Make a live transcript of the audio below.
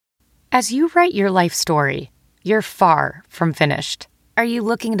As you write your life story, you're far from finished. Are you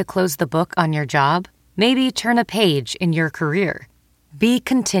looking to close the book on your job? Maybe turn a page in your career? Be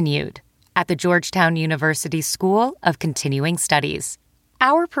continued at the Georgetown University School of Continuing Studies.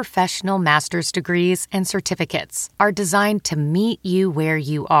 Our professional master's degrees and certificates are designed to meet you where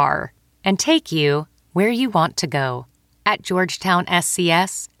you are and take you where you want to go. At Georgetown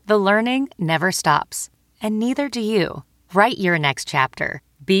SCS, the learning never stops, and neither do you. Write your next chapter.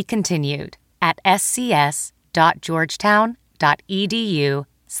 Be continued at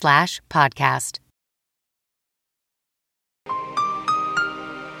scs.georgetown.edu/podcast.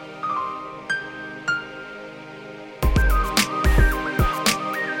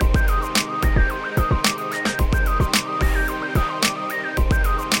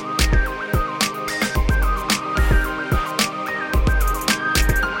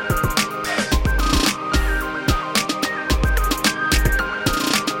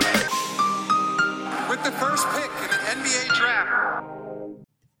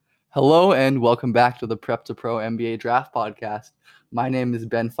 Hello and welcome back to the Prep to Pro NBA Draft Podcast. My name is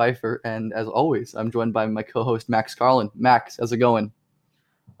Ben Pfeiffer, and as always, I'm joined by my co-host Max Carlin. Max, how's it going?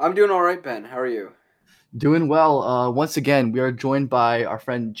 I'm doing all right, Ben. How are you? Doing well. Once again, we are joined by our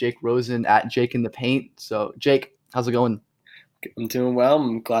friend Jake Rosen at Jake in the Paint. So, Jake, how's it going? I'm doing well.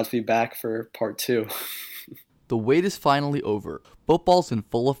 I'm glad to be back for part 2. The wait is finally over. Football's in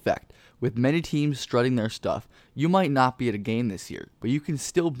full effect. With many teams strutting their stuff, you might not be at a game this year, but you can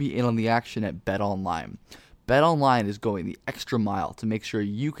still be in on the action at BetOnline. BetOnline is going the extra mile to make sure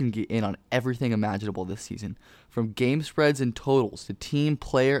you can get in on everything imaginable this season. From game spreads and totals to team,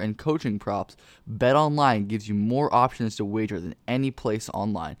 player, and coaching props, BetOnline gives you more options to wager than any place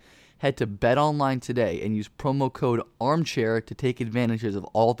online. Head to BetOnline today and use promo code ARMCHAIR to take advantages of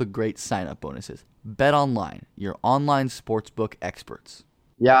all the great sign-up bonuses. BetOnline, your online sportsbook experts.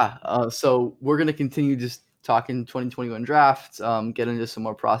 Yeah, so we're going to continue just talking 2021 drafts, get into some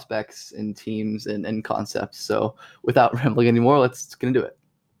more prospects and teams and concepts. So without rambling anymore, let's get into it.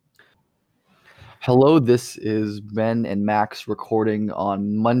 Hello, this is Ben and Max recording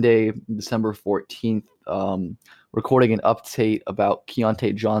on Monday, December 14th, recording an update about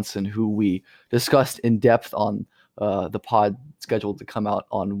Keyontae Johnson, who we discussed in depth on the pod scheduled to come out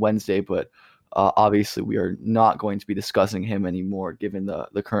on Wednesday, but obviously, we are not going to be discussing him anymore, given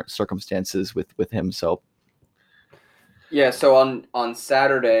the current circumstances with him. So, yeah. So on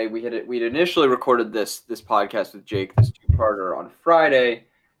Saturday, we'd initially recorded this podcast with Jake, this two-parter on Friday,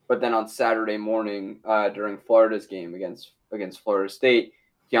 but then on Saturday morning, during Florida's game against Florida State,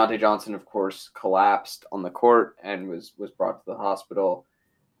 Keyontae Johnson, of course, collapsed on the court and was brought to the hospital.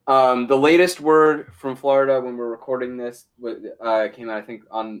 The latest word from Florida when we're recording this came out, I think,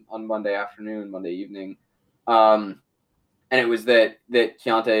 on Monday evening, and it was that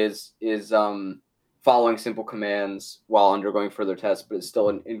Keyontae is following simple commands while undergoing further tests, but is still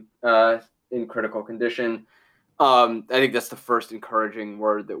in critical condition. I think that's the first encouraging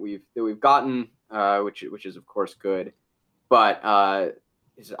word that we've gotten, which is of course good, but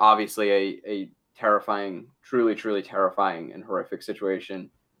it's obviously a terrifying, truly terrifying and horrific situation.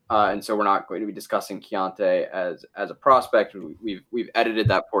 And so we're not going to be discussing Keyontae as a prospect. We've edited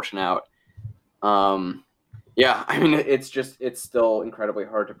that portion out. Yeah, I mean, it's still incredibly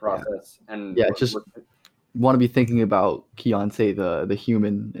hard to process. Yeah. And just want to be thinking about Keyontae, the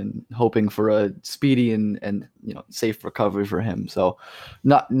human, and hoping for a speedy and safe recovery for him. So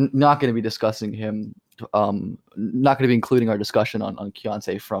not going to be discussing him. Not going to be including our discussion on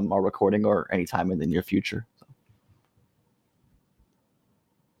Keyontae from our recording or any time in the near future.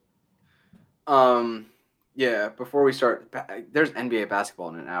 Yeah, before we start, there's NBA basketball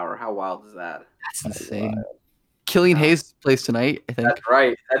in an hour. How wild is that? That's insane. Killian Hayes plays tonight, I think. That's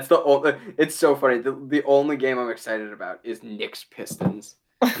right. It's so funny. The only game I'm excited about is Knicks Pistons.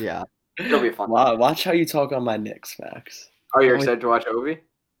 Yeah. It'll be fun. Wow, watch how you talk on my Knicks, Max. Are you excited to watch Obi?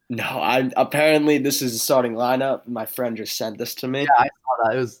 No, apparently this is the starting lineup. My friend just sent this to me. Yeah, I saw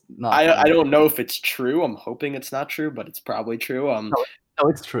that. It was not. I don't know if it's true. I'm hoping it's not true, but it's probably true. No,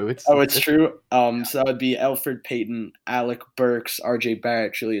 it's true. It's true. So that would be Elfrid Payton, Alec Burks, R.J.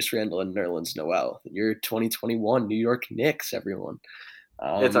 Barrett, Julius Randle, and Nerlens Noel. Your 2021 New York Knicks, everyone.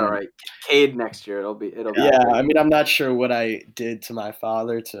 It's all right. Cade next year. It'll be. Yeah, I mean, I'm not sure what I did to my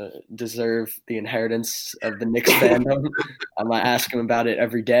father to deserve the inheritance of the Knicks fandom. I might ask him about it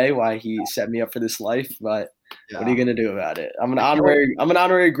every day, why he set me up for this life. But What are you gonna do about it? I'm an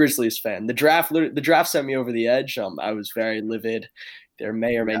honorary Grizzlies fan. The draft sent me over the edge. I was very livid. There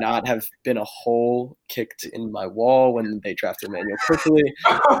may or may not have been a hole kicked in my wall when they drafted Emmanuel Quickley.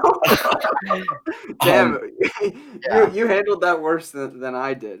 Damn, you handled that worse than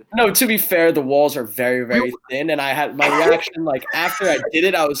I did. No, to be fair, the walls are very, very thin, and I had my reaction like after I did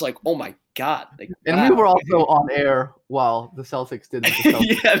it, I was like, "Oh my god!" Like, and we were also on air while the Celtics did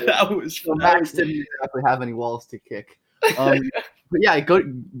it. Yeah, that was. So Max didn't exactly have any walls to kick. But yeah,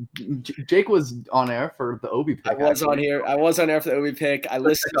 Jake was on air for the Obi pick. I was on air for the Obi pick. I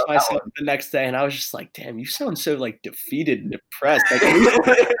listened to myself the next day, and I was just like, "Damn, you sound so like defeated and depressed. Like,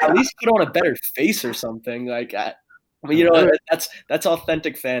 at least put on a better face or something." Like, that's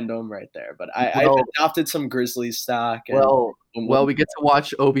authentic fandom right there. But I adopted some Grizzlies stock. And, well, we get to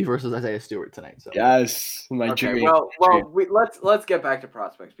watch Obi versus Isaiah Stewart tonight. So. Yes, my dream. Let's get back to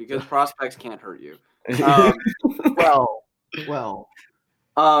prospects because prospects can't hurt you. Well.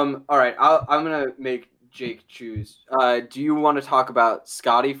 All right. I'm gonna make Jake choose. Do you want to talk about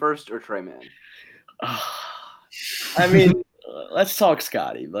Scotty first or Trey Mann? I mean, let's talk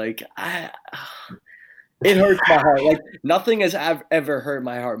Scotty. Like, it hurts my heart. Like, nothing has ever hurt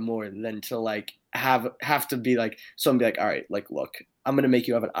my heart more than to like have to be like someone be like, all right, like, look, I'm gonna make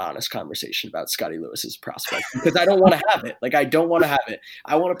you have an honest conversation about Scotty Lewis's prospect because I don't want to have it. Like, I don't want to have it.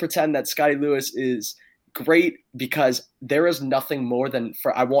 I want to pretend that Scotty Lewis is great because there is nothing more than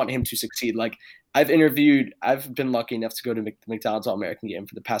I want him to succeed. Like, I've been lucky enough to go to the McDonald's All-American game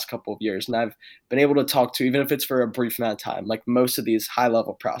for the past couple of years, and I've been able to talk to, even if it's for a brief amount of time, like most of these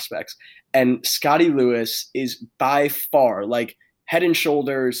high-level prospects. And Scotty Lewis is by far like head and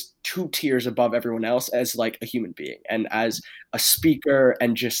shoulders 2 tiers above everyone else as like a human being and as a speaker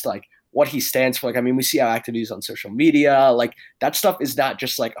and just like what he stands for. Like, I mean, we see how active he is on social media. Like, that stuff is not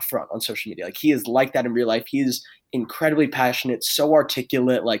just like a front on social media. Like, he is like that in real life. He is incredibly passionate, so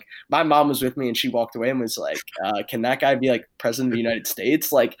articulate. Like, my mom was with me and she walked away and was like, can that guy be like president of the United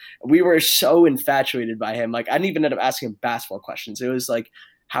States? Like, we were so infatuated by him. Like, I didn't even end up asking him basketball questions. It was like,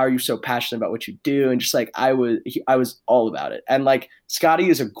 how are you so passionate about what you do? And just like, I was all about it. And like, Scotty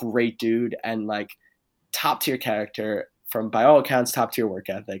is a great dude and like top tier character. From by all accounts, top tier work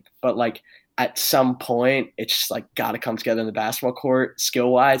ethic, but like at some point, it's just like got to come together in the basketball court,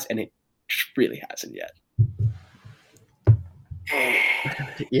 skill wise, and it just really hasn't yet.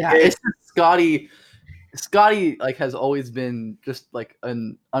 Yeah, it's Scotty. Scotty like has always been just like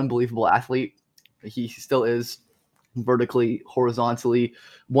an unbelievable athlete. He still is vertically, horizontally,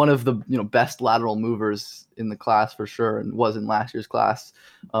 one of the best lateral movers in the class for sure, and was in last year's class.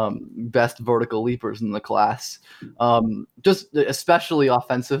 Best vertical leapers in the class. Just especially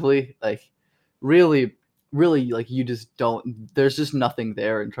offensively, like really like you just don't. There's just nothing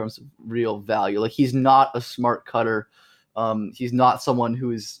there in terms of real value. Like he's not a smart cutter. He's not someone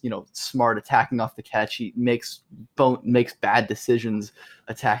who is, smart attacking off the catch. He makes bad decisions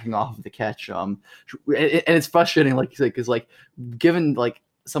attacking off of the catch. And it's frustrating, like because given like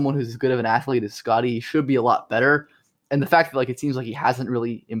someone who's as good of an athlete as Scotty, he should be a lot better. And the fact that like it seems like he hasn't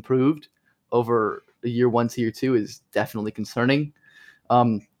really improved over year 1 to year 2 is definitely concerning.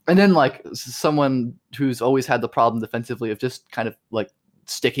 And then like someone who's always had the problem defensively of just kind of like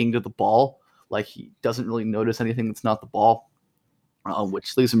sticking to the ball. Like he doesn't really notice anything that's not the ball,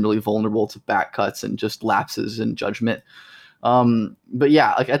 which leaves him really vulnerable to back cuts and just lapses in judgment. But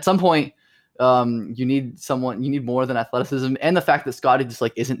yeah, like at some point, you need more than athleticism, and the fact that Scotty just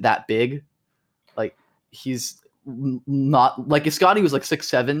like isn't that big. Like he's not like if Scotty was like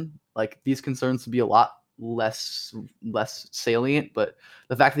 6'7", like these concerns would be a lot less salient. But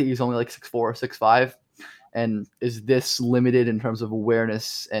the fact that he's only like 6'4", 6'5". And is this limited in terms of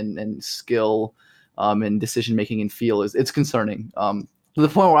awareness and skill and decision making and feel it's concerning to the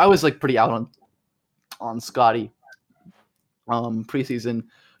point where I was like pretty out on Scotty preseason,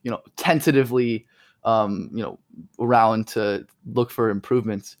 tentatively around to look for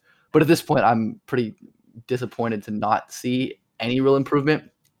improvements. But at this point, I'm pretty disappointed to not see any real improvement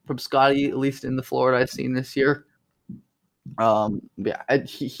from Scotty, at least in the Florida I've seen this year.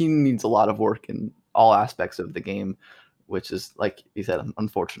 He needs a lot of work and all aspects of the game, which is, like you said,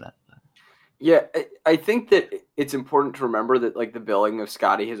 unfortunate. Yeah, I think that it's important to remember that like the billing of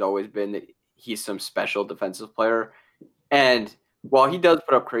Scotty has always been that he's some special defensive player. And while he does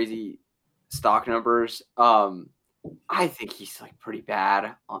put up crazy stock numbers, I think he's like pretty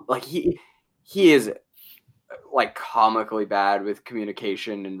bad. Like he is like comically bad with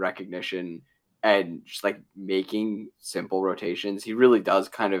communication and recognition and just like making simple rotations. He really does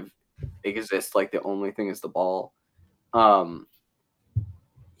kind of exist like the only thing is the ball. I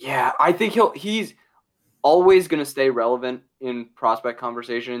think always going to stay relevant in prospect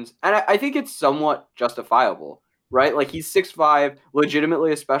conversations. And I think it's somewhat justifiable, right? Like he's 6'5",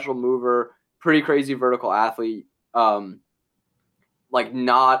 legitimately a special mover, pretty crazy vertical athlete, like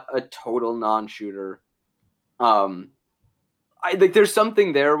not a total non-shooter. I think there's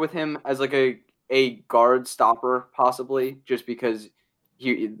something there with him as like a guard stopper, possibly, just because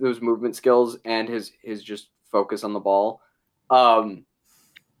those movement skills and his just focus on the ball.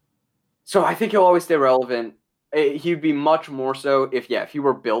 So I think he'll always stay relevant. He'd be much more so if he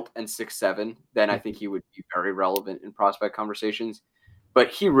were built and 6'7", then I think he would be very relevant in prospect conversations. But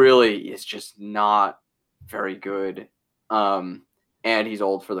he really is just not very good. And he's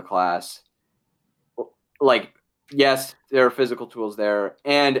old for the class. Like, yes, there are physical tools there.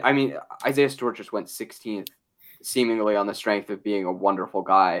 And I mean, Isaiah Stewart just went 16th, seemingly on the strength of being a wonderful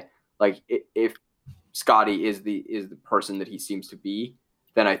guy. Like, if Scotty is the person that he seems to be,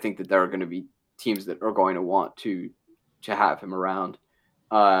 then I think that there are going to be teams that are going to want to have him around.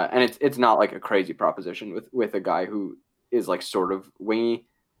 And it's not like a crazy proposition with a guy who is like sort of wingy.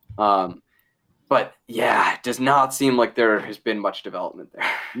 But yeah, it does not seem like there has been much development there.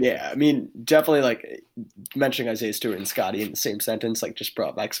 Yeah, I mean, definitely like mentioning Isaiah Stewart and Scotty in the same sentence, like just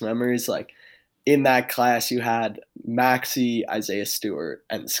brought back some memories. Like in that class, you had Maxey, Isaiah Stewart,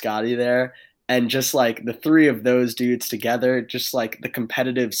 and Scotty there. And just like the three of those dudes together, just like the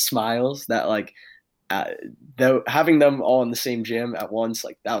competitive smiles that like, though having them all in the same gym at once,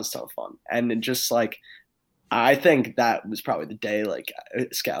 like that was so fun. And it just like, I think that was probably the day like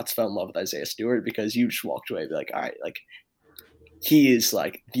scouts fell in love with Isaiah Stewart, because you just walked away and be like, all right, like he is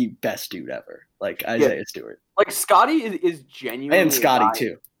like the best dude ever. Like Isaiah Stewart. Like Scotty is genuinely, and Scotty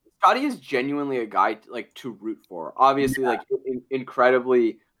too. Scotty is genuinely a guy like to root for. Obviously, like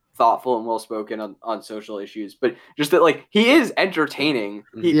incredibly thoughtful and well spoken on social issues, but just that like he is entertaining.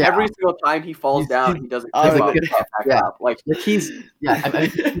 Every single time he falls down, he doesn't give up. Like he's I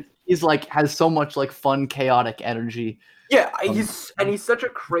mean, he's like has so much like fun, chaotic energy. Yeah, he's such a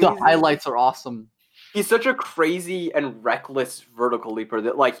crazy. The highlights are awesome. He's such a crazy and reckless vertical leaper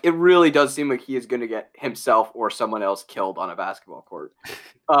that like it really does seem like he is going to get himself or someone else killed on a basketball court,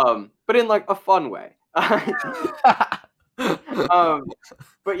 but in like a fun way.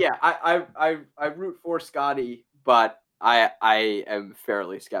 But yeah, I root for Scotty, but I am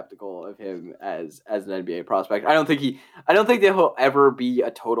fairly skeptical of him as an NBA prospect. I don't think that he'll ever be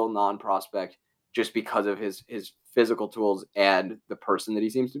a total non-prospect just because of his physical tools and the person that he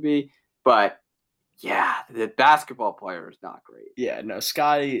seems to be. But yeah, the basketball player is not great. Yeah, no,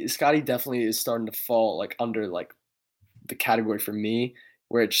 Scotty definitely is starting to fall like under like the category for me,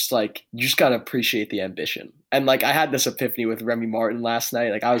 where it's just like you just gotta appreciate the ambition. And like I had this epiphany with Remy Martin last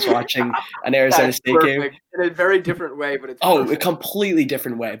night. Like I was watching an Arizona State game in a very different way, but it's a completely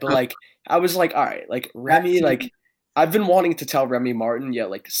different way. But like I was like, all right, like Remy, like I've been wanting to tell Remy Martin,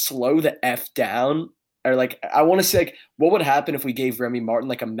 like slow the F down. Or like I want to say, like, what would happen if we gave Remy Martin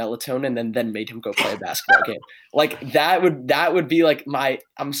like a melatonin and then made him go play a basketball game? Like that would be like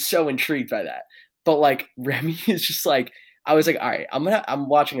I'm so intrigued by that. But like Remy is just like, I was like, all right, I'm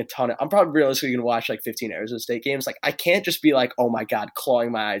watching a ton of, I'm probably realistically going to watch like 15 Arizona State games. Like I can't just be like, oh my God,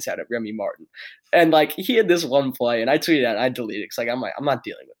 clawing my eyes out at Remy Martin. And like he had this one play and I tweeted out and I deleted it. Cause like, I'm not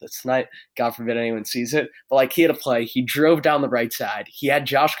dealing with this tonight. God forbid anyone sees it. But like he had a play, he drove down the right side. He had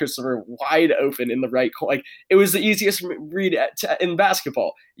Josh Christopher wide open in the right corner. Like it was the easiest read in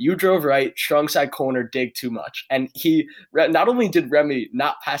basketball. You drove right, strong side corner, dig too much. And he, not only did Remy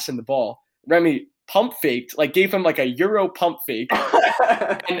not pass him the ball, Remy pump faked, like gave him like a Euro pump fake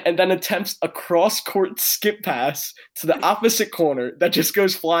and then attempts a cross court skip pass to the opposite corner that just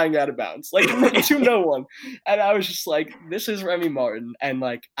goes flying out of bounds, like to no one. And I was just like, this is Remy Martin. And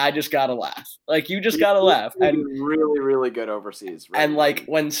like, I just gotta laugh. Like you just gotta laugh. And really, really good overseas. Right? And like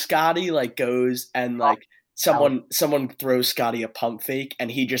when Scotty like goes and like someone throws Scotty a pump fake and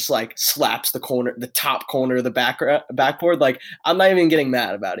he just like slaps the top corner of the backboard. Like I'm not even getting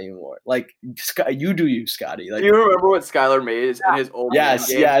mad about it anymore. Like you do you, Scotty. Like, do you remember what Skylar Mays in his old game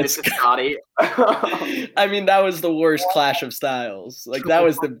Scotty? I mean, that was the worst clash of styles. Like that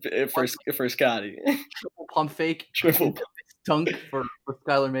was the for Scotty. Triple pump fake, triple dunk for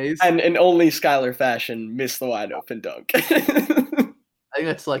Skylar Mays, and in only Skylar fashion, missed the wide open dunk. I think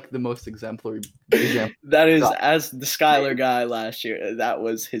that's like the most exemplary example. That is, as the Skylar guy last year,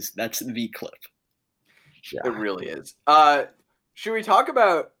 that's the clip. Yeah. It really is. Should we talk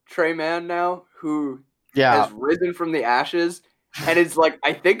about Tre Mann now, who has risen from the ashes and is like,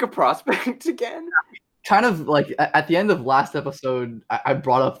 I think, a prospect again? Kind of like at the end of last episode, I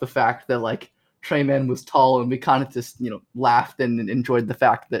brought up the fact that like Trey Man was tall, and we kind of just laughed and enjoyed the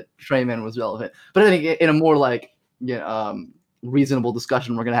fact that Trey Man was relevant. But I think in a more like reasonable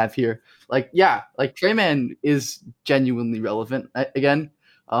discussion we're gonna have here, like Trey Man is genuinely relevant again.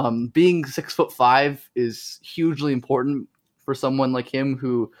 Being 6'5" is hugely important for someone like him,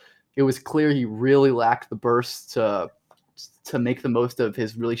 who it was clear he really lacked the burst to make the most of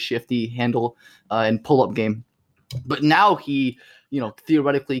his really shifty handle and pull up game. But now he,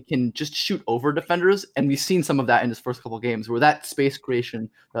 theoretically can just shoot over defenders, and we've seen some of that in his first couple of games, where that space creation,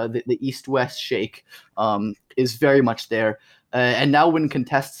 the east-west shake, is very much there. And now when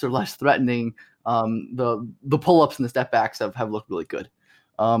contests are less threatening, the pull-ups and the step-backs have looked really good.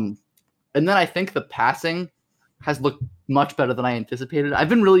 And then I think the passing has looked much better than I anticipated. I've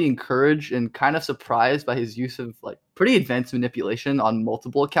been really encouraged and kind of surprised by his use of like pretty advanced manipulation on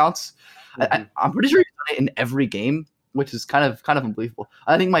multiple accounts. Mm-hmm. I'm pretty sure he's done it in every game, which is kind of unbelievable.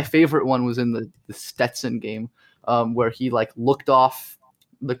 I think my favorite one was in the Stetson game, where he like looked off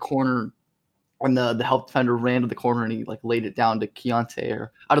the corner when the help defender ran to the corner and he like laid it down to Keontae,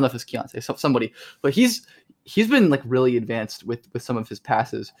 or I don't know if it's Keontae, somebody, but he's been like really advanced with some of his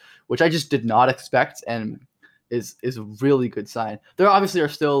passes, which I just did not expect, and is a really good sign. There obviously are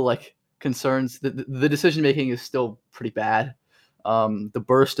still like concerns. The decision making is still pretty bad. The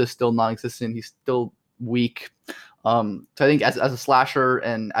burst is still non-existent. He's still weak. So I think as a slasher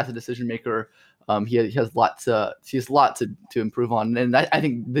and as a decision maker, he has a lot to improve on. And I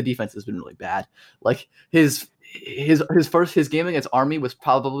think the defense has been really bad. Like his game against Army was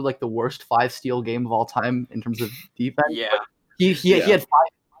probably like the worst 5-steal game of all time in terms of defense. Yeah. He had 5.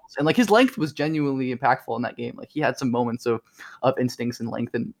 And like his length was genuinely impactful in that game. Like he had some moments of instincts and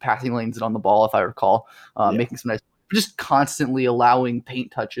length and passing lanes and on the ball, if I recall, making some nice, just constantly allowing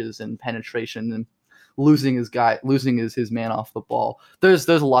paint touches and penetration and losing his man off the ball. There's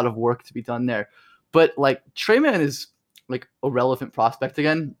a lot of work to be done there. But like Trey Man is like a relevant prospect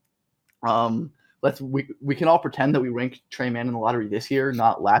again. We can all pretend that we ranked Trey Man in the lottery this year,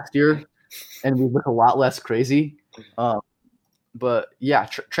 not last year, and we look a lot less crazy. But yeah,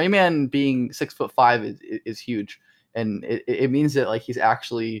 Trey Man being 6'5" is huge, and it means that like he's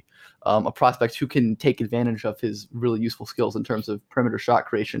actually a prospect who can take advantage of his really useful skills in terms of perimeter shot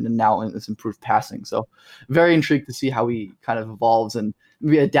creation and now in this improved passing. So very intrigued to see how he kind of evolves and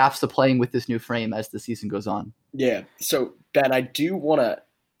maybe adapts to playing with this new frame as the season goes on. Yeah. So Ben, I need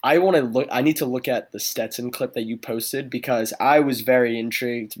to look at the Stetson clip that you posted, because I was very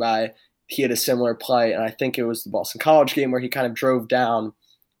intrigued by. He had a similar play, and I think it was the Boston College game where he kind of drove down,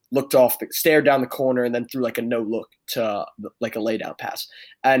 stared down the corner, and then threw like a no look to like a laydown pass.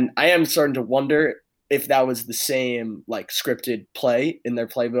 And I am starting to wonder if that was the same like scripted play in their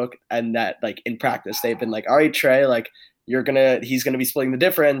playbook, and that like in practice they've been like, all right, Trey, like he's gonna be splitting the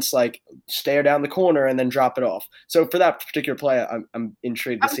difference, like stare down the corner and then drop it off. So for that particular play, I'm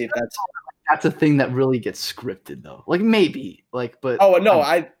intrigued to see if that's a thing that really gets scripted though. Like maybe like, but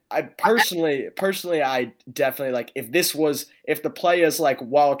I personally, I definitely like if the play is like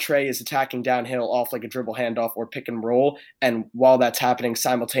while Trey is attacking downhill off like a dribble handoff or pick and roll, and while that's happening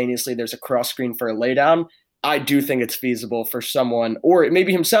simultaneously, there's a cross screen for a laydown. I do think it's feasible for someone, or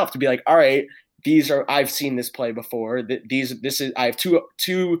maybe himself, to be like, all right, I've seen this play before. I have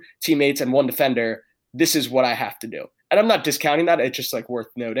two teammates and one defender. This is what I have to do. And I'm not discounting that. It's just like worth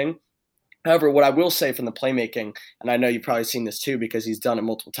noting. However, what I will say from the playmaking, and I know you've probably seen this too because he's done it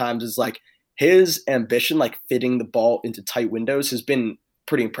multiple times, is like his ambition, like fitting the ball into tight windows, has been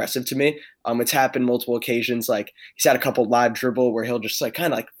pretty impressive to me. It's happened multiple occasions. Like he's had a couple live dribble where he'll just like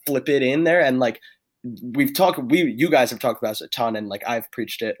kind of like flip it in there, and like you guys have talked about this a ton, and like I've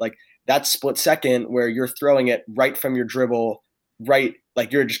preached it. Like that split second where you're throwing it right from your dribble, right,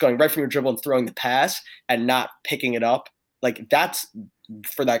 like you're just going right from your dribble and throwing the pass and not picking it up. Like that's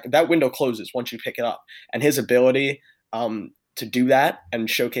for that window closes once you pick it up, and his ability to do that and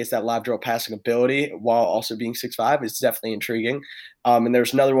showcase that live dribble passing ability while also being 6'5" is definitely intriguing. And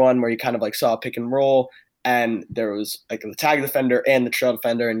there's another one where you kind of like saw a pick and roll, and there was like the tag defender and the trail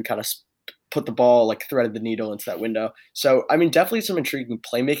defender, and kind of put the ball, like threaded the needle into that window. So I mean, definitely some intriguing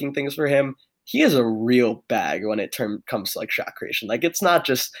playmaking things for him. He is a real bag when it comes to like shot creation. Like it's not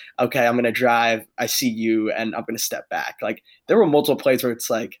just, okay, I'm going to drive, I see you, and I'm going to step back. Like there were multiple plays where it's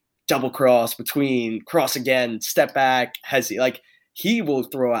like double cross, between, cross again, step back, hesi. Like he will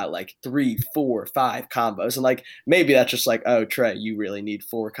throw out like 3, 4, 5 combos. And like maybe that's just like, oh, Trey, you really need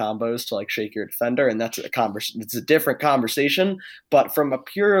 4 combos to like shake your defender. And that's it's a different conversation. But from a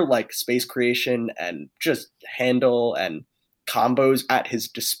pure like space creation and just handle and combos at his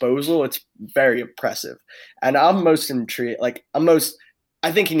disposal, it's very impressive. And I'm most intrigued, like I'm most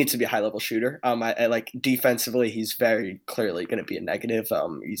I think he needs to be a high-level shooter. I like defensively, he's very clearly going to be a negative.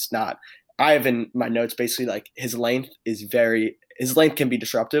 He's not. I have in my notes basically like his length can be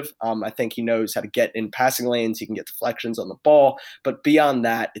disruptive. I think he knows how to get in passing lanes. He can get deflections on the ball, but beyond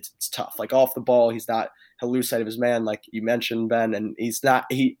that, it's tough. Like off the ball, he's not. He'll lose sight of his man, like you mentioned, Ben, and he's not.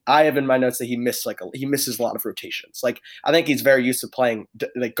 I have in my notes that he misses a lot of rotations. Like I think he's very used to playing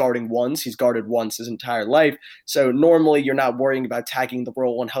like guarding ones. He's guarded ones his entire life, so normally you're not worrying about tagging the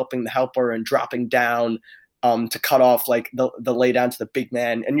roll and helping the helper and dropping down to cut off like the lay down to the big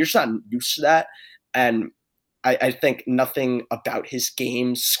man, and you're just not used to that. And I think nothing about his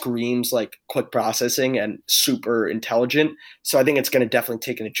game screams like quick processing and super intelligent. So I think it's going to definitely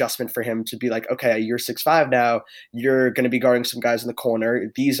take an adjustment for him to be like, okay, you're 6'5" now. You're going to be guarding some guys in the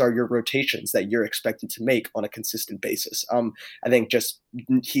corner. These are your rotations that you're expected to make on a consistent basis. I think just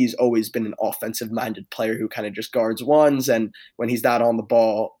he's always been an offensive-minded player who kind of just guards ones, and when he's not on the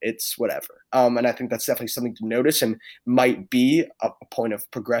ball, it's whatever. And I think that's definitely something to notice and might be a point of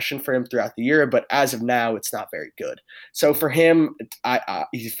progression for him throughout the year. But as of now, it's not very good. So for him,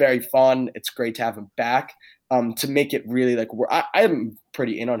 he's very fun. It's great to have him back. To make it really like I'm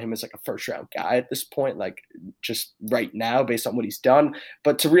pretty in on him as like a first round guy at this point, like just right now based on what he's done.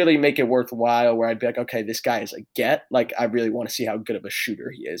 But to really make it worthwhile, where I'd be like, okay, this guy is a get. Like I really want to see how good of a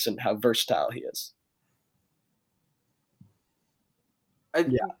shooter he is and how versatile he is.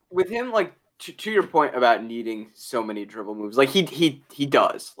 With him, like to your point about needing so many dribble moves, like he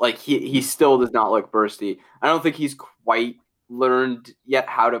does. Like he still does not look bursty. I don't think he's quite learned yet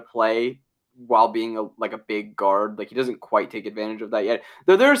how to play while being a big guard. Like he doesn't quite take advantage of that yet.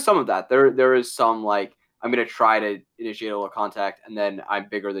 Though there is some of that. There is some like I'm gonna try to initiate a little contact and then I'm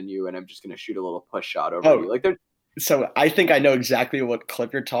bigger than you and I'm just gonna shoot a little push shot over you. Like so I think I know exactly what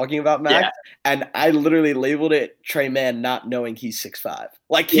clip you're talking about, Max. Yeah. And I literally labeled it Tre Mann not knowing he's 6'5".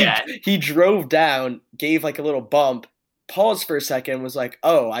 Like he drove down, gave like a little bump, paused for a second, was like,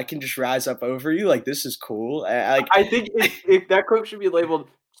 "Oh, I can just rise up over you. Like this is cool." I think if that clip should be labeled,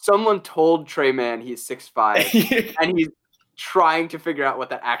 someone told Tre Mann he's 6'5", and he's trying to figure out what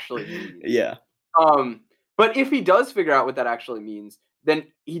that actually means. Yeah. But if he does figure out what that actually means, then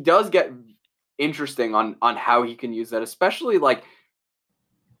he does get interesting on how he can use that, especially like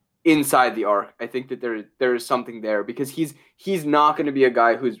inside the arc. I think that there is something there because he's not going to be a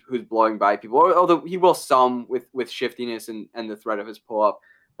guy who's blowing by people, although he will some with shiftiness and the threat of his pull up.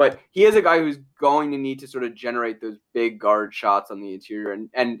 But he is a guy who's going to need to sort of generate those big guard shots on the interior,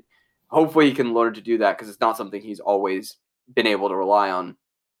 and hopefully he can learn to do that because it's not something he's always been able to rely on.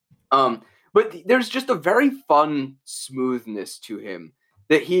 But there's just a very fun smoothness to him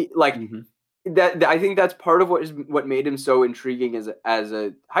that he like. Mm-hmm. That I think that's part of what made him so intriguing as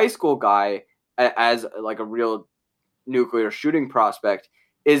a high school guy, as like a real nuclear shooting prospect,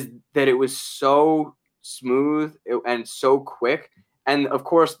 is that it was so smooth and so quick, and of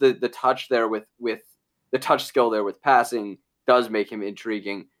course the touch there with the touch skill there with passing does make him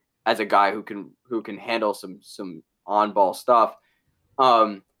intriguing as a guy who can handle some on ball stuff.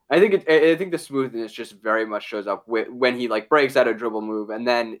 I think the smoothness just very much shows up when he like breaks out a dribble move, and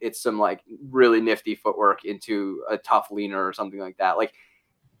then it's some like really nifty footwork into a tough leaner or something like that. Like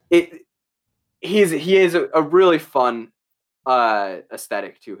he is a really fun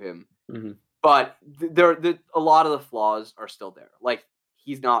aesthetic to him, mm-hmm. But a lot of the flaws are still there. Like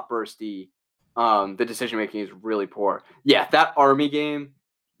he's not bursty. The decision making is really poor. Yeah, that Army game,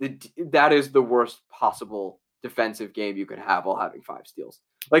 that is the worst possible defensive game you could have while having 5 steals.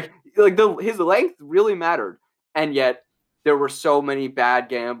 Like his length really mattered, and yet there were so many bad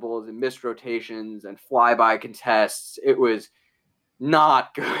gambles and missed rotations and flyby contests. It was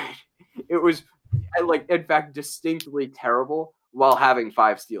not good. It was like in fact distinctly terrible while having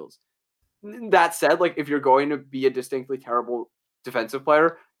 5 steals. That said, like if you're going to be a distinctly terrible defensive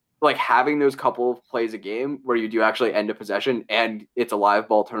player, like having those couple of plays a game where you do actually end a possession and it's a live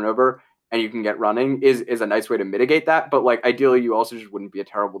ball turnover and you can get running is a nice way to mitigate that. But like ideally, you also just wouldn't be a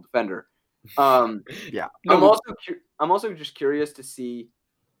terrible defender. Yeah, I'm also just curious to see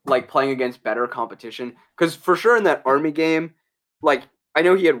like playing against better competition, because for sure in that Army game, like I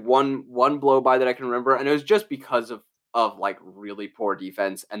know he had one blow by that I can remember, and it was just because of like really poor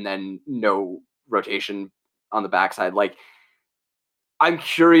defense and then no rotation on the backside. Like I'm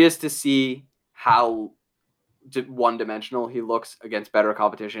curious to see how one-dimensional he looks against better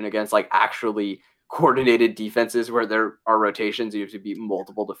competition, against like actually coordinated defenses where there are rotations, you have to beat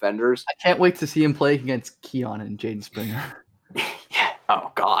multiple defenders. I can't wait to see him play against Keon and Jaden Springer. Yeah.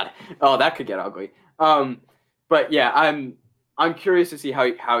 Oh God. Oh, that could get ugly. But yeah, I'm curious to see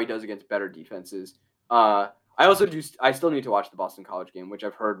how he does against better defenses. I I still need to watch the Boston College game, which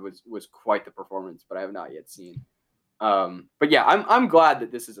I've heard was quite the performance, but I have not yet seen. But yeah, I'm glad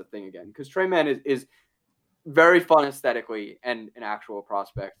that this is a thing again, because Tre Mann is very fun aesthetically and an actual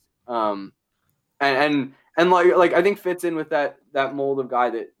prospect. And like I think fits in with that mold of guy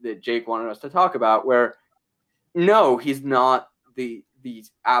that Jake wanted us to talk about, where no, he's not the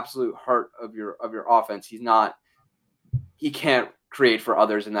absolute heart of your offense. He can't create for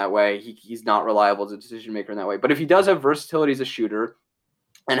others in that way. He's not reliable as a decision maker in that way. But if he does have versatility as a shooter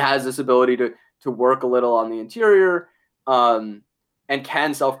and has this ability to work a little on the interior, and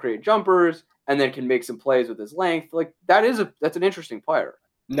can self-create jumpers, and then can make some plays with his length, like that's an interesting player.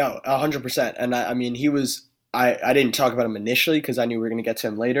 No, 100%. And I mean, I didn't talk about him initially because I knew we were going to get to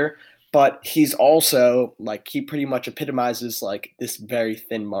him later, but he's also like, he pretty much epitomizes like this very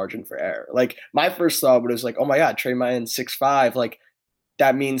thin margin for error. Like my first thought was like, oh my God, Tre Mann 6'5", like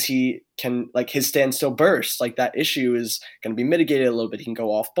that means he can, like his standstill burst. Like that issue is going to be mitigated a little bit. He can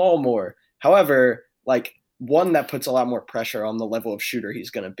go off ball more. However, like one, that puts a lot more pressure on the level of shooter he's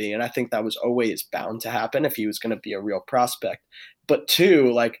going to be. And I think that was always bound to happen if he was going to be a real prospect. But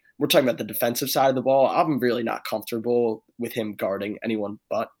two, like we're talking about the defensive side of the ball, I'm really not comfortable with him guarding anyone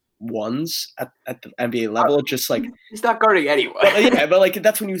but ones at the NBA level. Just like he's not guarding anyone. But like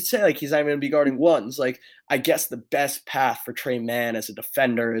that's when you say like he's not even going to be guarding ones. Like I guess the best path for Tre Mann as a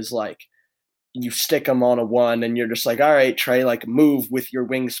defender is like you stick him on a one and you're just like, all right, Tre, like move with your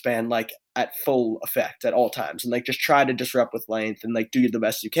wingspan like at full effect at all times, and like just try to disrupt with length and like do the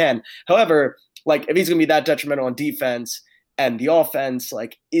best you can. However, like if he's going to be that detrimental on defense and the offense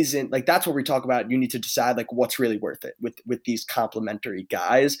like isn't, like that's what we talk about. You need to decide like what's really worth it with these complementary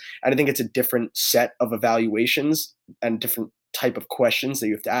guys. And I think it's a different set of evaluations and different type of questions that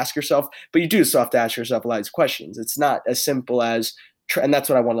you have to ask yourself. But you do still have to ask yourself a lot of these questions. It's not as simple as, and that's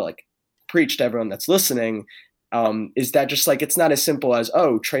what I want to like preach to everyone that's listening, is that just like it's not as simple as,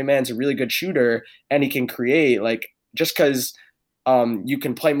 oh, Tre Mann's a really good shooter and he can create. Like just because you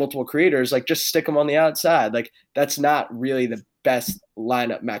can play multiple creators, like just stick them on the outside. Like that's not really the best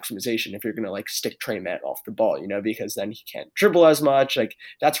lineup maximization if you're going to like stick Tre Mann off the ball, because then he can't dribble as much. Like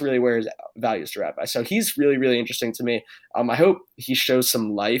that's really where his value is derived by. So he's really, really interesting to me. I hope he shows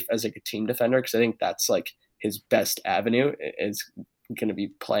some life as like a team defender, because I think that's like his best avenue is going to be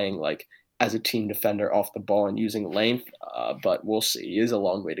playing like as a team defender off the ball and using length. But we'll see. He is a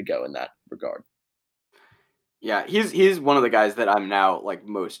long way to go in that regard. Yeah, he's one of the guys that I'm now like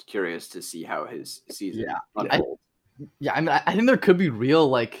most curious to see how his season unfolds. I mean, I think there could be real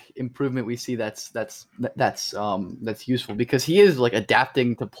like improvement we see that's useful, because he is like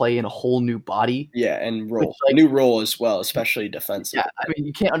adapting to play in a whole new body. Yeah, and role, like, new role as well, especially defensive. Yeah, I mean,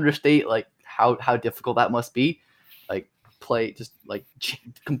 you can't understate like how difficult that must be. Like play just like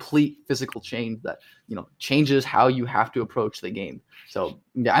complete physical change that changes how you have to approach the game. So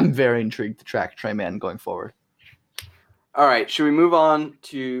yeah, I'm very intrigued to track Tre Mann going forward. All right, should we move on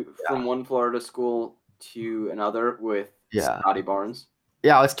from one Florida school to another with Scottie Barnes?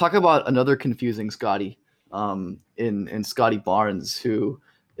 Yeah, let's talk about another confusing Scottie, in Scottie Barnes, who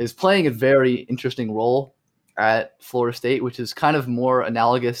is playing a very interesting role at Florida State, which is kind of more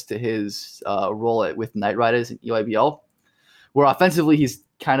analogous to his role with Knight Riders in EYBL, where offensively he's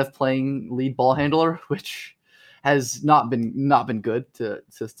kind of playing lead ball handler, which has not been good to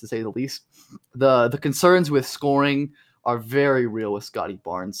say the least. The concerns with scoring are very real with Scottie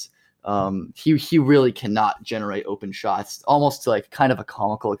Barnes. He really cannot generate open shots, almost to like kind of a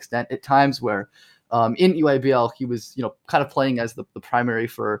comical extent at times, where in EYBL he was kind of playing as the primary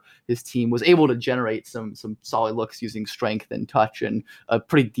for his team, was able to generate some solid looks using strength and touch and a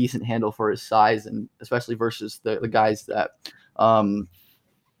pretty decent handle for his size, and especially versus the guys that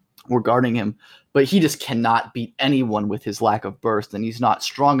were guarding him. But he just cannot beat anyone with his lack of burst, and he's not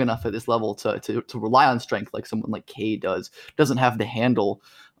strong enough at this level to rely on strength like someone like K does. Doesn't have the handle,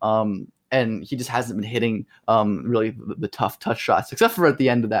 and he just hasn't been hitting really the tough touch shots, except for at the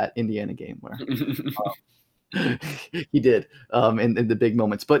end of that Indiana game where he did in the big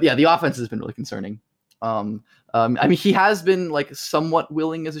moments. But yeah, the offense has been really concerning. I mean, he has been like somewhat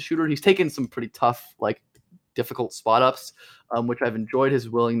willing as a shooter. He's taken some pretty tough, like difficult spot ups, which I've enjoyed his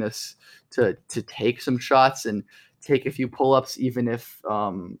willingness to take some shots and take a few pull ups, even if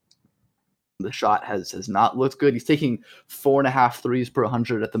the shot has not looked good. He's taking 4.5 threes per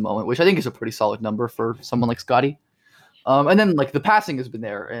 100 at the moment, which I think is a pretty solid number for someone like Scottie. And then like the passing has been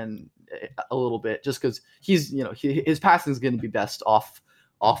there and a little bit, just because he's his passing is going to be best off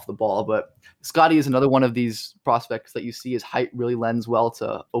the ball. But Scottie is another one of these prospects that you see his height really lends well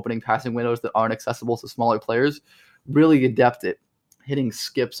to opening passing windows that aren't accessible to smaller players. Really adept at hitting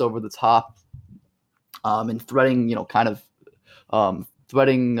skips over the top, and threading,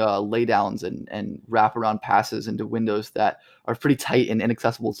 threading laydowns and wraparound passes into windows that are pretty tight and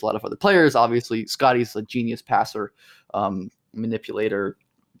inaccessible to a lot of other players. Obviously, Scotty's a genius passer, manipulator.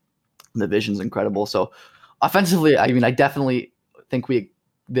 The vision's incredible. So offensively, I mean, I definitely think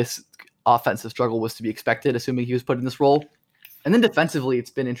this offensive struggle was to be expected, assuming he was put in this role. And then defensively, it's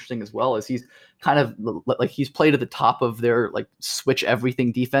been interesting as well, as he's kind of like he's played at the top of their like switch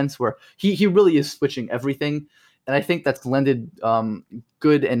everything defense, where he really is switching everything. And I think that's lended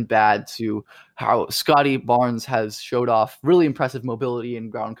good and bad to how Scotty Barnes has showed off really impressive mobility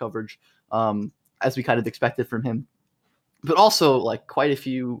and ground coverage, as we kind of expected from him. But also like quite a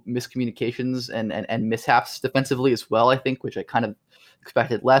few miscommunications and mishaps defensively as well, I think, which I kind of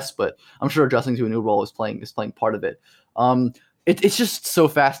expected less, but I'm sure adjusting to a new role is playing part of it. It's just so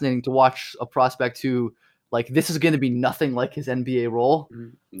fascinating to watch a prospect who, like, this is going to be nothing like his NBA role,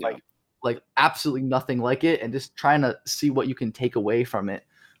 like absolutely nothing like it, and just trying to see what you can take away from it.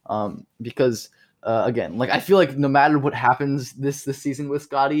 Because again, like I feel like no matter what happens this season with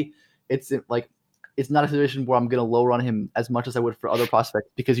Scotty, it's not a situation where I'm going to lower on him as much as I would for other prospects,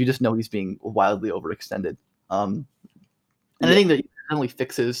 because you just know he's being wildly overextended. And I think that definitely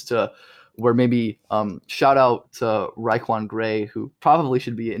fixes to where maybe shout out to Raekwon Gray, who probably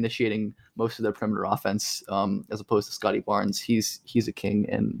should be initiating most of their perimeter offense as opposed to Scotty Barnes. He's a king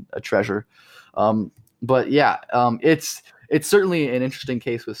and a treasure. But yeah, it's certainly an interesting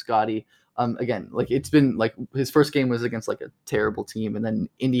case with Scotty. Again, like it's been like his first game was against like a terrible team, and then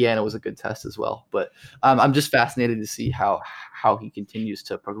Indiana was a good test as well. But I'm just fascinated to see how he continues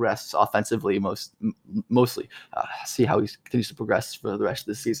to progress offensively, mostly see how he continues to progress for the rest of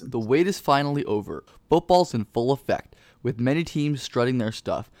the season. The wait is finally over. Football's in full effect. With many teams strutting their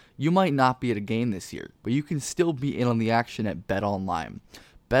stuff, you might not be at a game this year, but you can still be in on the action at BetOnline.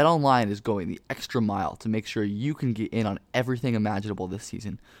 BetOnline is going the extra mile to make sure you can get in on everything imaginable this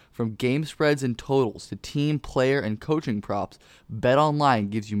season. From game spreads and totals to team, player, and coaching props, BetOnline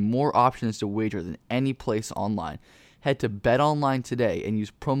gives you more options to wager than any place online. Head to BetOnline today and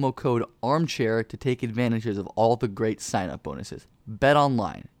use promo code ARMCHAIR to take advantages of all the great sign-up bonuses.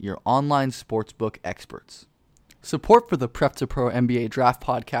 BetOnline, your online sportsbook experts. Support for the Prep to Pro NBA Draft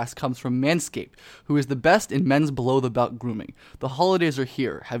podcast comes from Manscaped, who is the best in men's below-the-belt grooming. The holidays are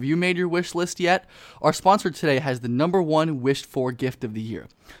here. Have you made your wish list yet? Our sponsor today has the #1 wished-for gift of the year,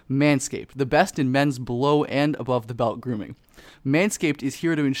 Manscaped, the best in men's below and above-the-belt grooming. Manscaped is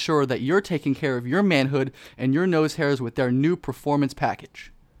here to ensure that you're taking care of your manhood and your nose hairs with their new Performance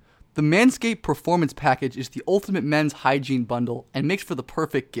Package. The Manscaped Performance Package is the ultimate men's hygiene bundle and makes for the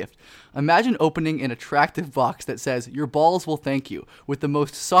perfect gift. Imagine opening an attractive box that says, "Your balls will thank you," with the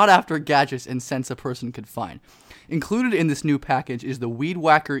most sought-after gadgets and scents a person could find. Included in this new package is the Weed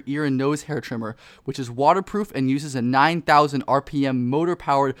Whacker ear and nose hair trimmer, which is waterproof and uses a 9,000 RPM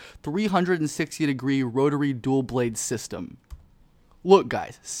motor-powered 360-degree rotary dual-blade system. Look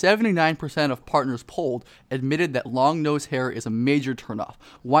guys, 79% of partners polled admitted that long nose hair is a major turnoff.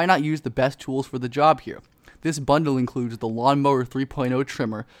 Why not use the best tools for the job here? This bundle includes the Lawnmower 3.0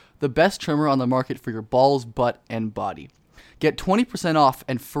 trimmer, the best trimmer on the market for your balls, butt, and body. Get 20% off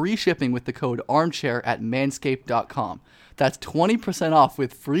and free shipping with the code ARMCHAIR at manscaped.com. That's 20% off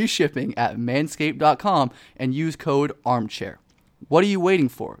with free shipping at manscaped.com and use code ARMCHAIR. What are you waiting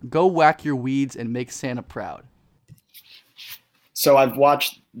for? Go whack your weeds and make Santa proud. So I've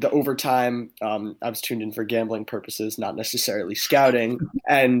watched the overtime. I was tuned in for gambling purposes, not necessarily scouting.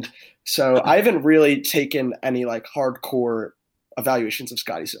 And so I haven't really taken any like hardcore evaluations of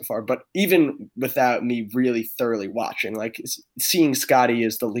Scotty so far, but even without me really thoroughly watching, like seeing Scotty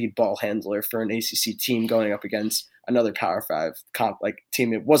as the lead ball handler for an ACC team going up against another Power 5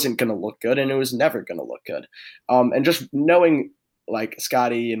 team, it wasn't going to look good, and it was never going to look good. And just knowing like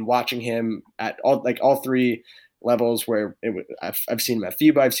Scotty and watching him at all three levels where I've seen him at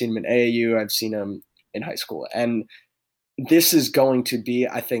FIBA, I've seen him in AAU, I've seen him in high school. And this is going to be,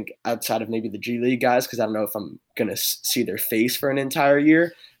 I think, outside of maybe the G League guys, because I don't know if I'm going to see their face for an entire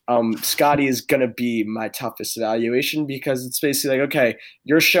year. Scotty is going to be my toughest evaluation, because it's basically like, okay,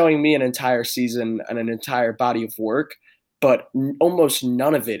 you're showing me an entire season and an entire body of work, but almost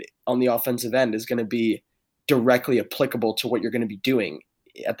none of it on the offensive end is going to be directly applicable to what you're going to be doing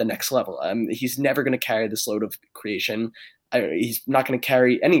at the next level. He's never going to carry this load of creation. He's not going to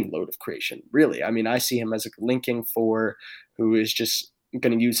carry any load of creation, really. I mean, I see him as a linking four who is just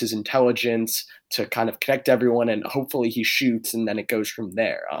going to use his intelligence to kind of connect everyone, and hopefully he shoots, and then it goes from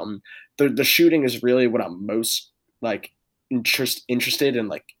there. The shooting is really what I'm most like interested in.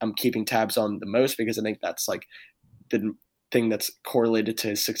 Like I'm keeping tabs on the most, because I think that's like thing that's correlated to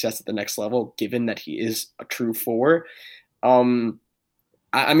his success at the next level, given that he is a true four. I mean,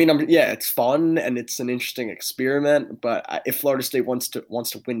 it's fun and it's an interesting experiment, but if Florida State wants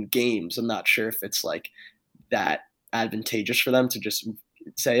to win games, I'm not sure if it's like that advantageous for them to just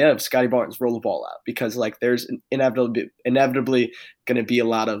say, yeah, Scotty Barnes, roll the ball out, because like there's inevitably going to be a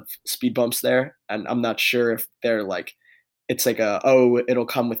lot of speed bumps there, and I'm not sure if they're like, it's like it'll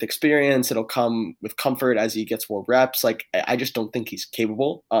come with experience, it'll come with comfort as he gets more reps. Like I just don't think he's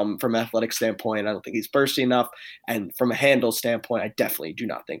capable from an athletic standpoint. I don't think he's bursty enough, and from a handle standpoint, I definitely do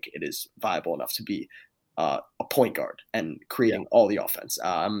not think it is viable enough to be a point guard and creating all the offense.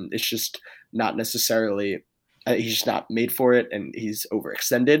 It's just not necessarily. He's just not made for it, and he's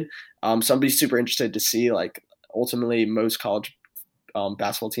overextended. So I'm super interested to see, like, ultimately most college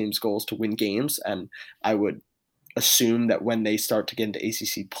basketball teams' goals to win games, and I would assume that when they start to get into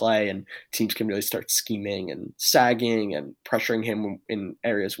ACC play and teams can really start scheming and sagging and pressuring him in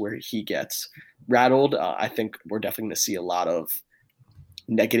areas where he gets rattled, I think we're definitely going to see a lot of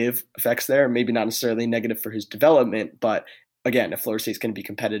negative effects there. Maybe not necessarily negative for his development, but again, if Florida State's going to be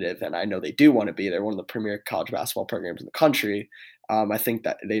competitive, and I know they do want to be, they're one of the premier college basketball programs in the country, I think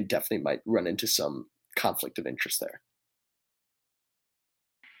that they definitely might run into some conflict of interest there.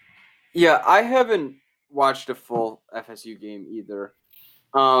 Yeah, I haven't watched a full FSU game either.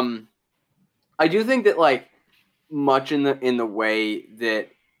 I do think that like much in the way that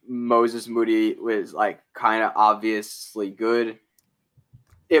Moses Moody was like kind of obviously good,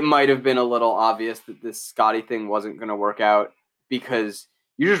 it might have been a little obvious that this Scotty thing wasn't going to work out, because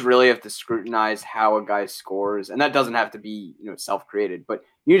you just really have to scrutinize how a guy scores, and that doesn't have to be self-created, but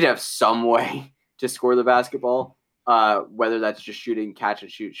you need to have some way to score the basketball, whether that's just shooting catch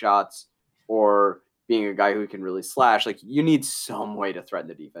and shoot shots or being a guy who can really slash. Like, you need some way to threaten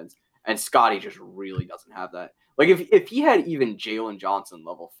the defense, and Scotty just really doesn't have that. Like, if he had even Jalen Johnson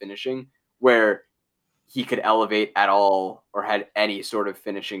level finishing, where he could elevate at all or had any sort of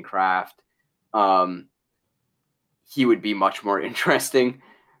finishing craft, he would be much more interesting.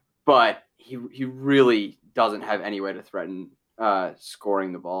 But he really doesn't have any way to threaten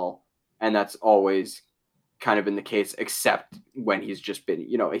scoring the ball, and that's always kind of been the case, except when he's just been, a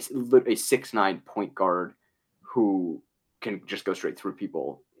 6'9" point guard who can just go straight through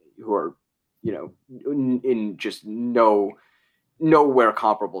people who are, in just nowhere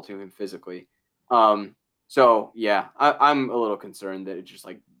comparable to him physically. So yeah, I'm a little concerned that it just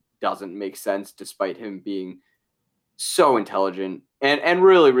like doesn't make sense, despite him being so intelligent and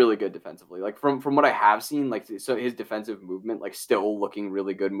really, really good defensively. Like from what I have seen, like, so his defensive movement, like still looking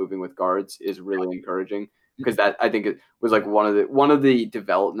really good moving with guards, is really encouraging, because that, I think, it was like one of the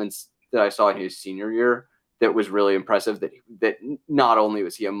developments that I saw in his senior year that was really impressive, that not only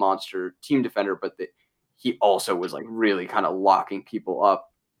was he a monster team defender, but that he also was like really kind of locking people up,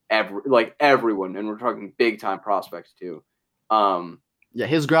 everyone, and we're talking big time prospects too. Yeah,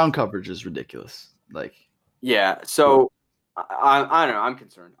 his ground coverage is ridiculous. Like, yeah, so I don't know. I'm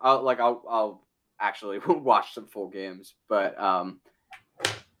concerned. I'll actually watch some full games, but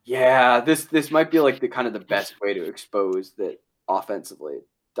yeah, this might be like the kind of the best way to expose that offensively it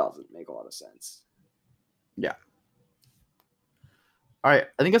doesn't make a lot of sense. Yeah. All right,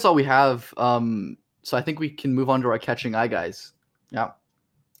 I think that's all we have. So I think we can move on to our catching eye guys. Yeah.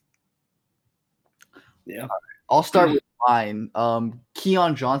 Yeah. I'll start with mine.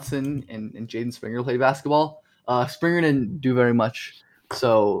 Keon Johnson and Jaden Springer played basketball. Springer didn't do very much,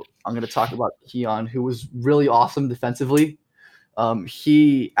 so I'm going to talk about Keon, who was really awesome defensively.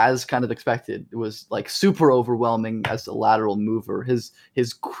 He, as kind of expected, was like super overwhelming as a lateral mover. His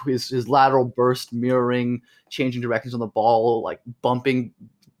lateral burst, mirroring, changing directions on the ball, like bumping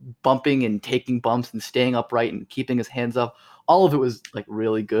and taking bumps and staying upright and keeping his hands up. All of it was like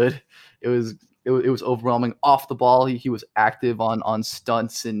really good. It was overwhelming. Off the ball, he was active on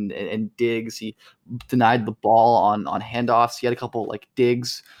stunts and digs. He denied the ball on handoffs. He had a couple like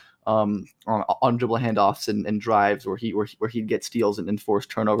digs on dribble handoffs and drives where he'd get steals and enforce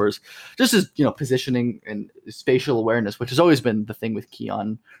turnovers. Just his positioning and spatial awareness, which has always been the thing with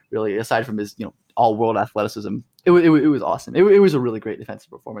Keon, really, aside from his all world athleticism. It was awesome. It was a really great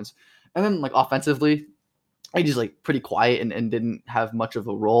defensive performance. And then like offensively, he just like pretty quiet and didn't have much of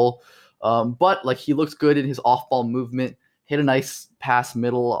a role. But like he looked good in his off-ball movement, hit a nice pass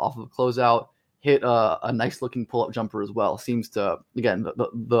middle off of a closeout, hit a nice looking pull-up jumper as well. Seems to, again,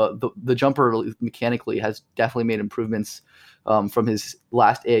 the jumper mechanically has definitely made improvements from his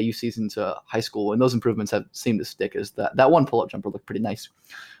last AAU season to high school, and those improvements have seemed to stick. As that one pull-up jumper looked pretty nice.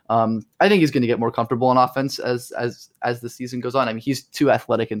 I think he's going to get more comfortable on offense as the season goes on. I mean, he's too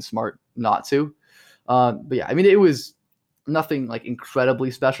athletic and smart not to. But yeah, I mean, it was nothing like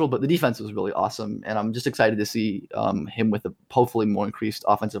incredibly special, but the defense was really awesome, and I'm just excited to see him with a hopefully more increased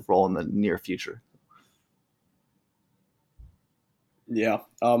offensive role in the near future. Yeah.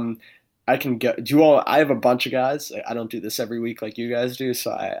 I can get. Do you all? I have a bunch of guys. I don't do this every week like you guys do,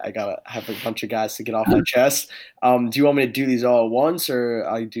 so I gotta have a bunch of guys to get off my chest. Do you want me to do these all at once, or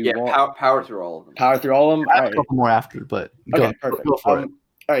I do? Yeah, power through all of them. Power through all of them. I have a couple more after, but okay, perfect. Go for it.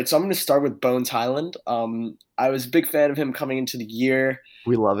 All right, so I'm going to start with Bones Hyland. I was a big fan of him coming into the year.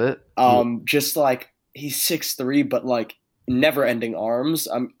 We love it. Just like he's 6'3", but like never-ending arms.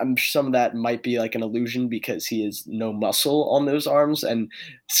 I'm some of that might be like an illusion because he has no muscle on those arms, and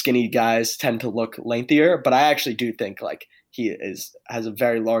skinny guys tend to look lengthier. But I actually do think like he has a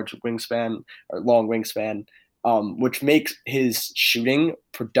very large wingspan or long wingspan, which makes his shooting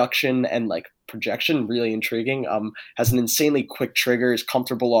production and like projection really intriguing. Has an insanely quick trigger, is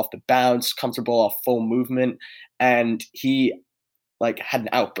comfortable off the bounce, comfortable off full movement, and he like had an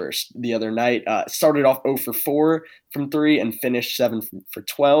outburst the other night. Started off 0 for 4 from 3 and finished 7 for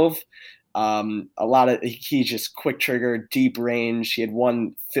 12. He just quick trigger, deep range. He had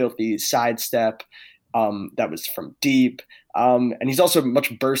one filthy sidestep that was from deep, and he's also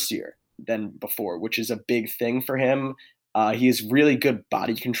much burstier than before, which is a big thing for him. He has really good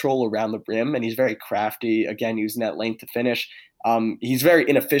body control around the rim, and he's very crafty, again, using that length to finish. He's very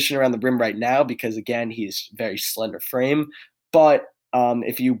inefficient around the rim right now because, again, he's very slender frame. But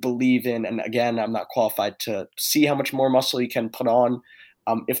if you believe in, and again, I'm not qualified to see how much more muscle he can put on.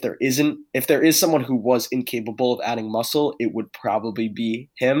 If there is someone who was incapable of adding muscle, it would probably be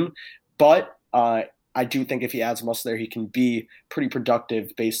him. But I do think if he adds muscle there, he can be pretty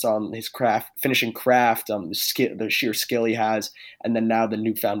productive based on his finishing craft, the sheer skill he has, and then now the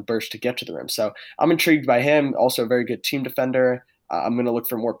newfound burst to get to the rim. So I'm intrigued by him. Also a very good team defender. I'm going to look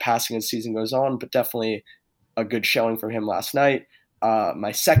for more passing as the season goes on, but definitely a good showing from him last night.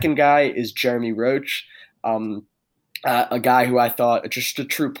 My second guy is Jeremy Roach, a guy who I thought, just a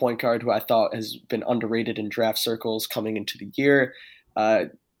true point guard who I thought has been underrated in draft circles coming into the year.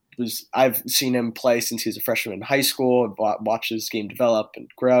 I've seen him play since he was a freshman in high school, watched his game develop and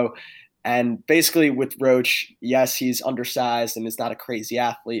grow. And basically with Roach, yes, he's undersized and is not a crazy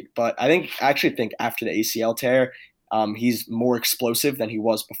athlete, but I actually think after the ACL tear, he's more explosive than he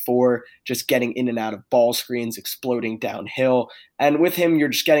was before, just getting in and out of ball screens, exploding downhill. And with him, you're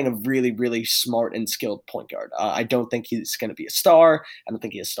just getting a really, really smart and skilled point guard. I don't think he's going to be a star. I don't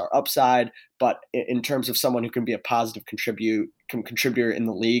think he has star upside. But in terms of someone who can be a positive contributor in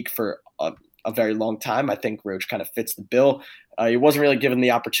the league for a very long time, I think Roach kind of fits the bill. He wasn't really given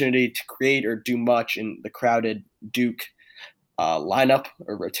the opportunity to create or do much in the crowded Duke lineup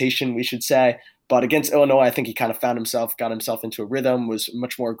or rotation, we should say. But against Illinois, I think he kind of got himself into a rhythm, was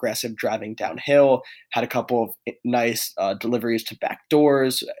much more aggressive driving downhill, had a couple of nice deliveries to back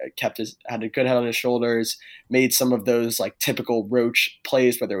doors, had a good head on his shoulders, made some of those like typical Roach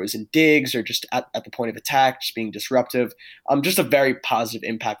plays, whether it was in digs or just at the point of attack, just being disruptive. Just a very positive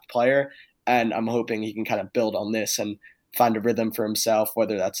impact player. And I'm hoping he can kind of build on this and find a rhythm for himself,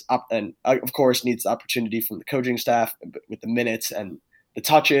 whether that's up and of course needs the opportunity from the coaching staff with the minutes and the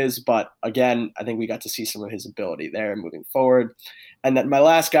touches. But again, I think we got to see some of his ability there moving forward. And then my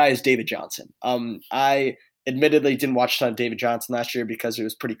last guy is David Johnson. I admittedly didn't watch a ton of David Johnson last year because it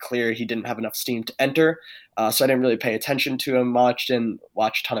was pretty clear he didn't have enough steam to enter. So I didn't really pay attention to him much, didn't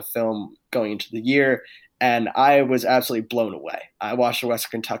watch a ton of film going into the year. And I was absolutely blown away. I watched the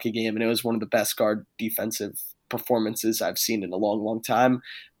Western Kentucky game, and it was one of the best guard defensive performances I've seen in a long, long time.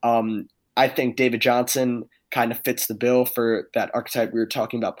 I think David Johnson kind of fits the bill for that archetype we were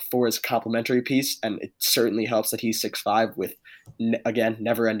talking about before as a complementary piece, and it certainly helps that he's 6'5" with, again,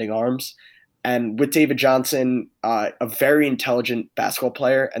 never-ending arms. And with David Johnson, a very intelligent basketball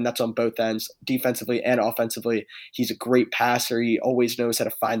player, and that's on both ends, defensively and offensively. He's a great passer. He always knows how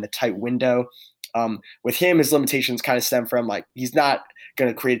to find the tight window. With him, his limitations kind of stem from like he's not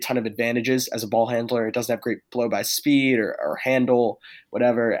going to create a ton of advantages as a ball handler. It doesn't have great blow by speed or handle,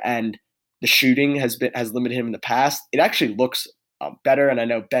 whatever. And the shooting has limited him in the past. It actually looks better, and I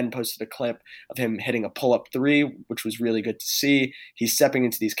know Ben posted a clip of him hitting a pull-up three, which was really good to see. He's stepping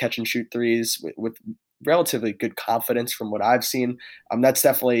into these catch-and-shoot threes with relatively good confidence from what I've seen. That's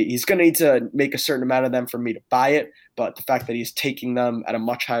definitely – he's going to need to make a certain amount of them for me to buy it, but the fact that he's taking them at a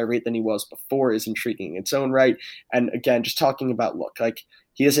much higher rate than he was before is intriguing in its own right. And again, just talking about look, like –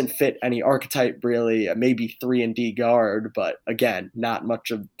 he doesn't fit any archetype really, maybe 3-and-D guard, but again, not much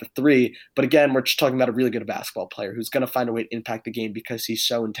of the three. But again, we're just talking about a really good basketball player who's going to find a way to impact the game because he's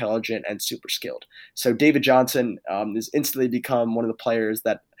so intelligent and super skilled. So David Johnson has instantly become one of the players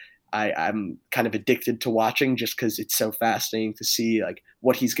that I'm kind of addicted to watching just because it's so fascinating to see like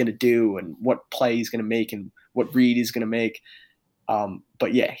what he's going to do and what play he's going to make and what read he's going to make.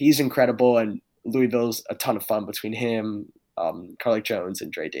 But yeah, he's incredible, and Louisville's a ton of fun between him, Carlik Jones,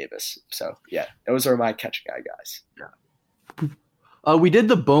 and Dre Davis. So yeah, those are my catch guy guys. We did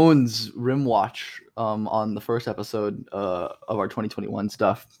the Bones Rim Watch on the first episode of our 2021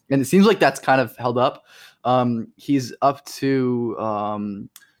 stuff, and it seems like that's kind of held up. He's up to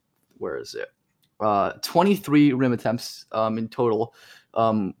where is it? 23 rim attempts in total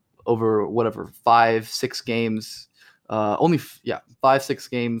over whatever 5-6 games. 5-6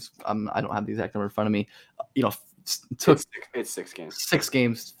 games. I don't have the exact number in front of me. Took it's 6 games. 6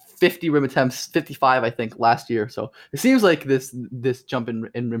 games. 50 rim attempts, 55 I think last year. So it seems like this jump in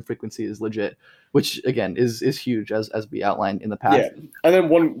rim frequency is legit, which again is huge as we outlined in the past. Yeah, and then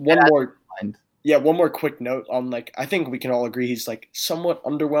one more quick note on like I think we can all agree he's like somewhat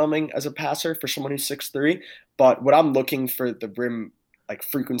underwhelming as a passer for someone who's 6'3", but what I'm looking for the rim like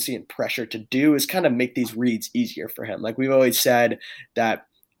frequency and pressure to do is kind of make these reads easier for him. Like we've always said that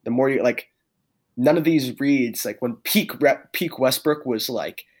the more you like none of these reads like when peak Westbrook was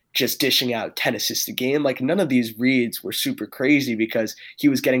like just dishing out 10 assists a game. Like none of these reads were super crazy because he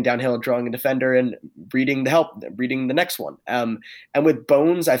was getting downhill, drawing a defender and reading the next one. And with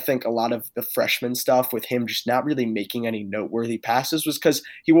Bones, I think a lot of the freshman stuff with him just not really making any noteworthy passes was because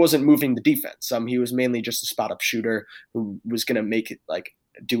he wasn't moving the defense. He was mainly just a spot up shooter who was going to make it like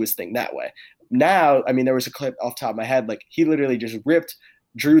do his thing that way. Now, I mean, there was a clip off the top of my head, like he literally just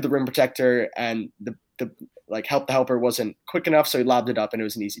drew the rim protector and the like help the helper wasn't quick enough, so he lobbed it up and it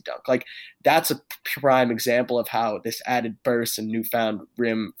was an easy dunk. Like that's a prime example of how this added burst and newfound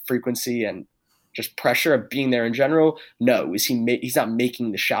rim frequency and just pressure of being there in general. No, he's not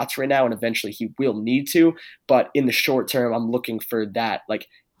making the shots right now, and eventually he will need to. But in the short term, I'm looking for that like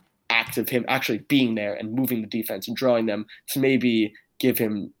act of him actually being there and moving the defense and drawing them to maybe give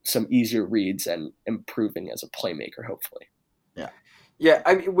him some easier reads and improving as a playmaker, hopefully. Yeah.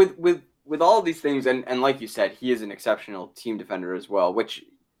 I mean, with all of these things, and like you said, he is an exceptional team defender as well, which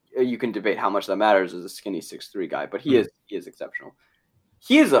you can debate how much that matters as a skinny 6'3" guy, but he is exceptional.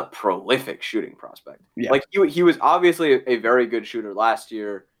 He is a prolific shooting prospect. Yeah. Like he was obviously a very good shooter last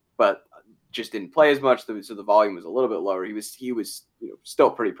year, but just didn't play as much, so the volume was a little bit lower. He was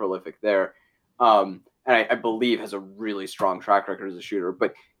still pretty prolific there, and I believe has a really strong track record as a shooter.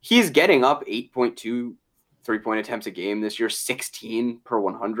 But he's getting up 8.2 3-point attempts a game this year, 16 per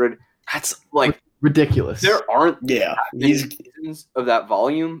 100. That's like ridiculous. There aren't seasons of that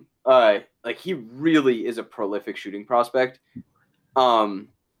volume. Like he really is a prolific shooting prospect. And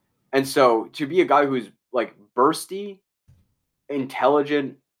so to be a guy who's like bursty,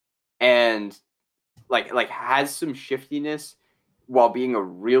 intelligent, and like has some shiftiness while being a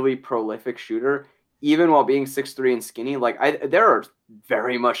really prolific shooter, even while being 6'3" and skinny, like there are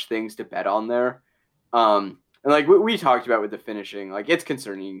very much things to bet on there. And like we talked about with the finishing, like it's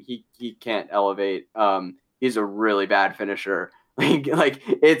concerning. He can't elevate. He's a really bad finisher. Like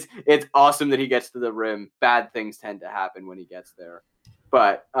it's awesome that he gets to the rim. Bad things tend to happen when he gets there,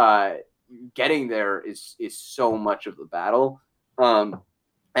 but getting there is so much of the battle.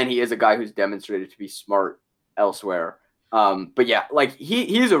 And he is a guy who's demonstrated to be smart elsewhere. But yeah, like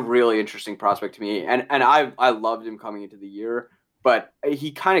he's a really interesting prospect to me, and I loved him coming into the year. But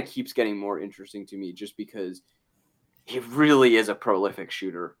he kind of keeps getting more interesting to me just because he really is a prolific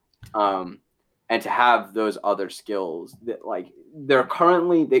shooter. And to have those other skills that like they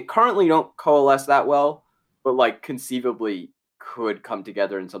currently don't coalesce that well, but like conceivably could come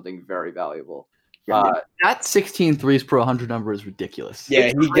together in something very valuable. That 16 threes per 100 number is ridiculous.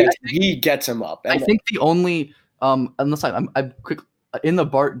 Yeah, he gets him up. I think the only unless I'm quick in the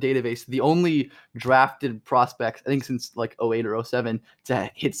BART database, the only drafted prospects, I think since like 08 or 07 to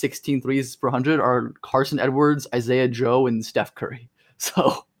hit 16 threes per 100 are Carson Edwards, Isaiah Joe, and Steph Curry.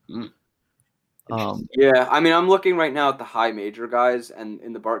 So, yeah, I mean, I'm looking right now at the high major guys, and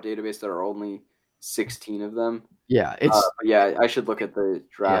in the BART database, there are only 16 of them. Yeah, I should look at the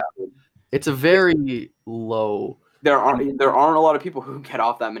draft. Yeah, it's a very low. There aren't a lot of people who get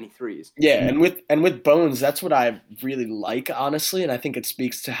off that many threes. Yeah, and with Bones, that's what I really like, honestly, and I think it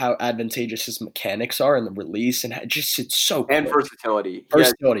speaks to how advantageous his mechanics are in the release, and it's so and quick.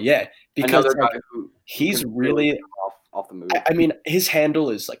 Versatility. Yeah, because another guy who he's really off the move. I mean, his handle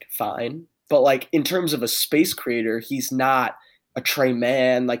is like fine, but like in terms of a space creator, he's not a Trey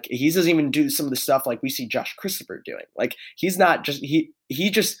Mann. Like he doesn't even do some of the stuff like we see Josh Christopher doing. Like he's not just he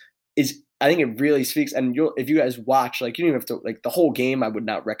just is. I think it really speaks, and if you guys watch, like you don't even have to like the whole game. I would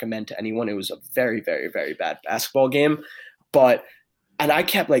not recommend to anyone. It was a very, very, very bad basketball game, but and I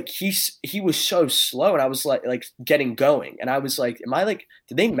kept like he was so slow, and I was like getting going, and I was like, am I like,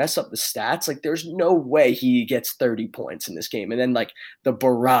 did they mess up the stats? Like, there's no way he gets 30 points in this game. And then like the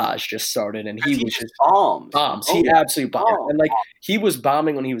barrage just started, and he was just bombs. He absolutely bombed, and like he was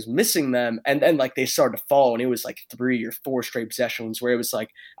bombing when he was missing them, and then like they started to fall, and it was like 3 or 4 straight possessions where it was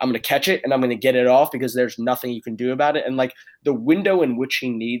like, I'm gonna catch it and I'm gonna get it off because there's nothing you can do about it, and like the window in which he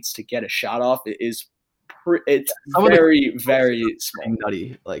needs to get a shot off is. It's very, very small.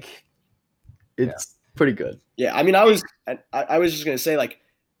 Nutty. Like, it's pretty good. Yeah, I mean, I was just gonna say, like,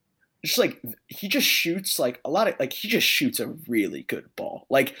 just like he just shoots like a lot of like he just shoots a really good ball.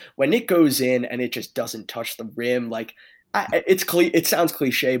 Like when it goes in and it just doesn't touch the rim, like it sounds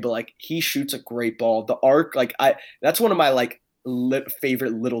cliche, but like he shoots a great ball. The arc, like that's one of my like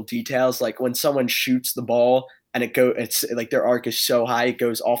favorite little details. Like when someone shoots the ball and it's like their arc is so high it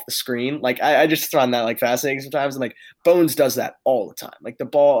goes off the screen. Like I just find that like fascinating sometimes. And like Bones does that all the time. Like the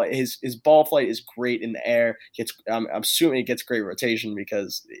ball, his ball flight is great in the air. I'm assuming he gets great rotation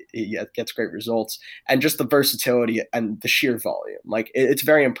because he gets great results, and just the versatility and the sheer volume. Like it's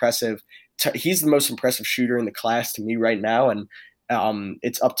very impressive. He's the most impressive shooter in the class to me right now, and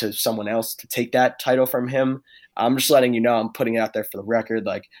it's up to someone else to take that title from him. I'm just letting you know. I'm putting it out there for the record.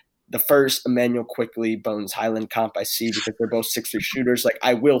 Like the first Immanuel Quickley Bones Hyland comp I see, because they're both 6'3" shooters. Like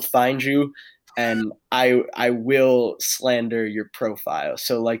I will find you, and I will slander your profile.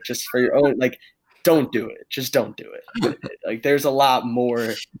 So like just for your own, like don't do it. Just don't do it. Like there's a lot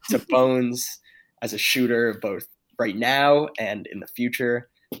more to Bones as a shooter, both right now and in the future.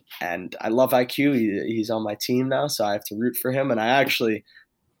 And I love IQ. He's on my team now, so I have to root for him. And I actually.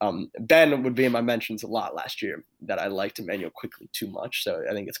 Ben would be in my mentions a lot last year that I liked Immanuel Quickley too much. So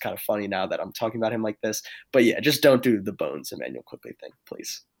I think it's kind of funny now that I'm talking about him like this. But yeah, just don't do the Bones Immanuel Quickley thing,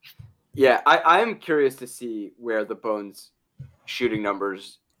 please. Yeah, I'm curious to see where the Bones shooting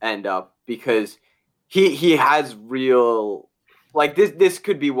numbers end up, because he has real, like this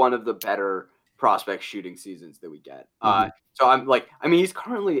could be one of the better prospect shooting seasons that we get. So I'm like, I mean, he's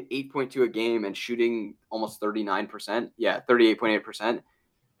currently at 8.2 a game and shooting almost 39%. Yeah, 38.8%.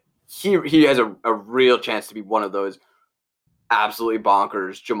 He has a real chance to be one of those absolutely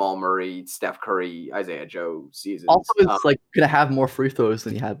bonkers Jamal Murray, Steph Curry, Isaiah Joe seasons. Also, it's like going to have more free throws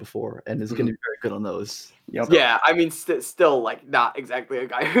than he had before, and is going to be very good on those. Yep. Yeah, I mean, still like not exactly a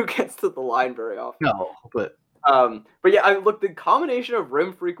guy who gets to the line very often. No, but yeah, look, the combination of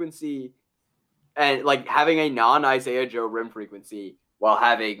rim frequency and like having a non-Isaiah Joe rim frequency while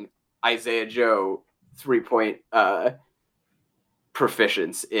having Isaiah Joe 3-point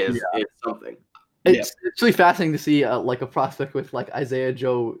proficiency is something. It's really fascinating to see like a prospect with like Isaiah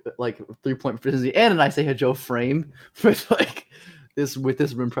Joe like 3-point proficiency and an Isaiah Joe frame with like this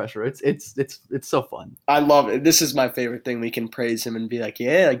rim pressure. It's so fun. I love it. This is my favorite thing. We can praise him and be like,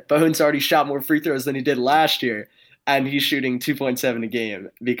 yeah, like Bones already shot more free throws than he did last year, and he's shooting 2.7 a game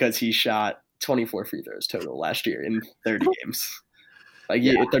because he shot 24 free throws total last year in 30 games. Like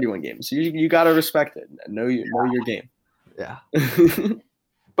 31 games. You gotta respect it and know your game. Yeah.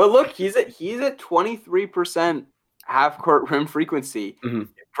 But look, he's at 23% half court rim frequency. Mm-hmm.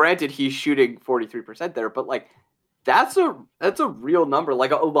 Granted, he's shooting 43% there, but like that's a real number.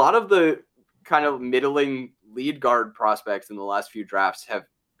 Like a lot of the kind of middling lead guard prospects in the last few drafts have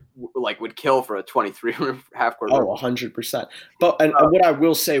would kill for a 23 half court. Oh, 100%. But and what I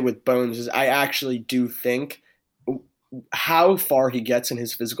will say with Bones is I actually do think how far he gets in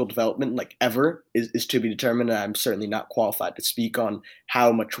his physical development, like ever, is to be determined. And I'm certainly not qualified to speak on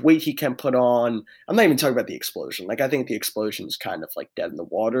how much weight he can put on. I'm not even talking about the explosion. Like I think the explosion is kind of like dead in the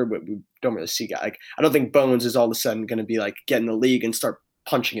water, but we don't really see guys. Like I don't think Bones is all of a sudden going to be like get in the league and start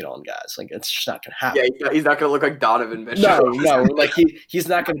punching it on guys. Like it's just not going to happen. Yeah, he's not going to look like Donovan Mitchell. No. Like he's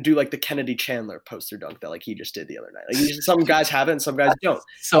not going to do like the Kennedy Chandler poster dunk that like he just did the other night. Like some guys have it and some guys don't.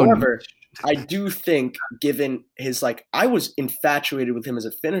 However, I do think, given his I was infatuated with him as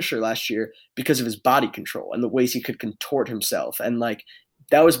a finisher last year because of his body control and the ways he could contort himself, and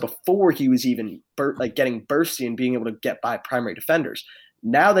that was before he was even getting bursty and being able to get by primary defenders.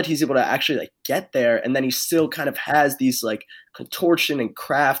 Now that he's able to actually get there, and then he still kind of has these contortion and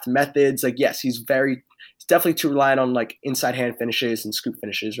craft methods. Yes, he's definitely too reliant on inside hand finishes and scoop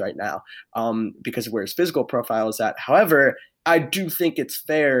finishes right now, because of where his physical profile is at. However, I do think it's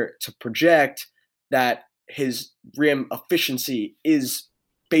fair to project that his rim efficiency is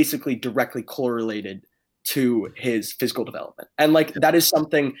basically directly correlated to his physical development. And that is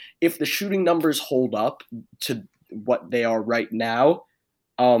something, if the shooting numbers hold up to what they are right now,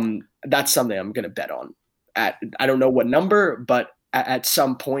 that's something I'm going to bet on. I don't know what number, but at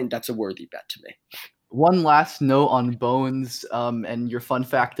some point, that's a worthy bet to me. one last note on Bones, and your fun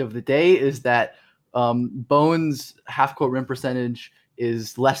fact of the day is that Bones' half-court rim percentage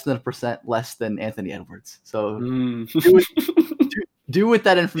is less than 1% less than Anthony Edwards. So do with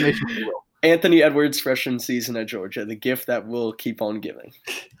that information what you will. Anthony Edwards' freshman season at Georgia, the gift that will keep on giving.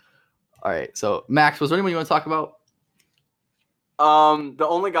 All right. So, Max, was there anyone you want to talk about? The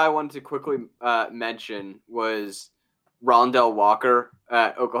only guy I wanted to quickly mention was Rondell Walker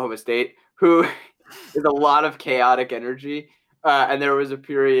at Oklahoma State, who is a lot of chaotic energy. And there was a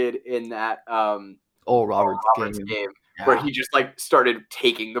period in that Roberts game where he just like started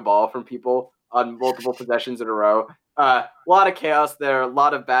taking the ball from people on multiple possessions in a row. A lot of chaos there. A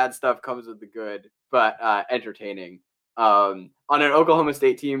lot of bad stuff comes with the good, but entertaining. On an Oklahoma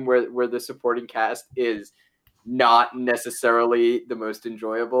State team where the supporting cast is not necessarily the most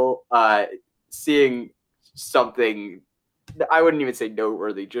enjoyable, seeing something I wouldn't even say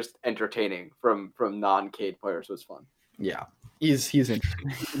noteworthy, just entertaining from non-Cade players was fun. Yeah, he's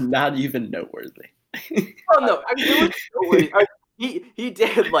interesting. Not even noteworthy. Oh no, I mean it was noteworthy. He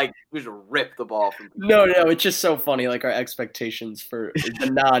did like just rip the ball from people. No, it's just so funny. Like our expectations for the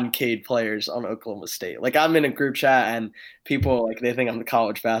non-Cade players on Oklahoma State. Like I'm in a group chat and people like they think I'm the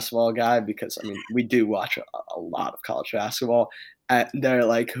college basketball guy because I mean we do watch a lot of college basketball. And they're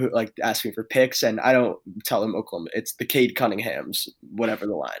like ask me for picks and I don't tell them Oklahoma. It's the Cade Cunninghams, whatever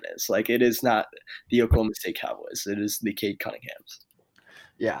the line is. Like it is not the Oklahoma State Cowboys. It is the Cade Cunninghams.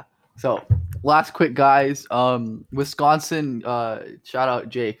 Yeah. So last quick guys, Wisconsin, shout out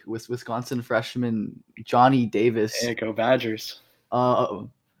Jake, with Wisconsin freshman Johnny Davis. Hey, go Badgers. Another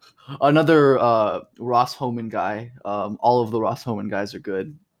Ross Homan guy. All of the Ross Homan guys are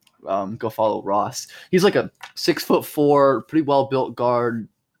good. Go follow Ross. He's like a 6'4", pretty well built guard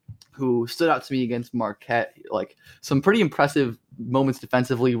who stood out to me against Marquette. Like some pretty impressive moments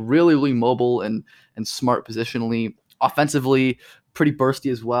defensively, really mobile and smart positionally. Offensively, pretty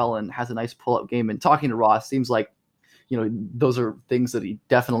bursty as well, and has a nice pull-up game. And talking to Ross, seems like those are things that he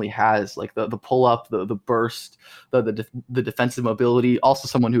definitely has, like the pull-up, the burst, the defensive mobility. Also,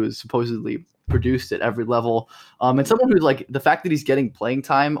 someone who is supposedly produced at every level, and someone who's like the fact that he's getting playing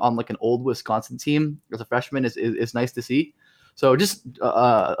time on like an old Wisconsin team as a freshman is nice to see. So just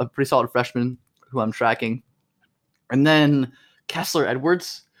a pretty solid freshman who I'm tracking, and then Kessler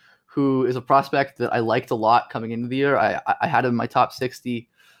Edwards, who is a prospect that I liked a lot coming into the year. I had him in my top 60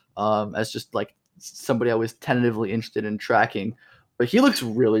 as just like somebody I was tentatively interested in tracking. But he looks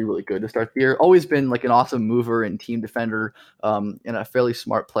really good to start the year. Always been like an awesome mover and team defender and a fairly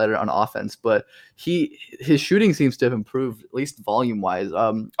smart player on offense. But his shooting seems to have improved, at least volume-wise.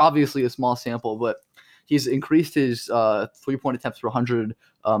 Obviously a small sample, but he's increased his 3-point attempts per 100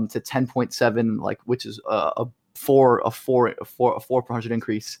 to 10.7, like which is a 4 per 100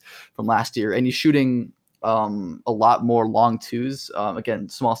 increase from last year, and he's shooting a lot more long twos. Again,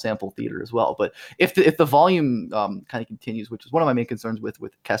 small sample theater as well. But if the volume kind of continues, which is one of my main concerns with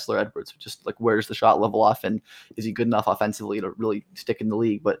Kessler Edwards, just like where's the shot level off and is he good enough offensively to really stick in the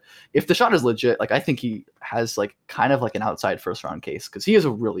league? But if the shot is legit, like I think he has like kind of like an outside first round case because he is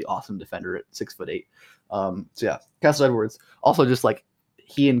a really awesome defender at 6'8". So yeah, Kessler Edwards. Also, just like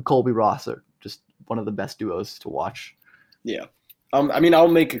he and Colby Ross are just one of the best duos to watch. Yeah. I mean, I'll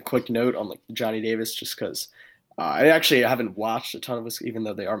make a quick note on like Johnny Davis just because I haven't watched a ton of this, even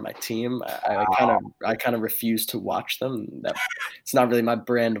though they are my team. I kind of refuse to watch them. It's not really my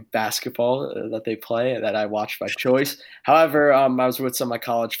brand of basketball that they play that I watch by choice. However, I was with some of my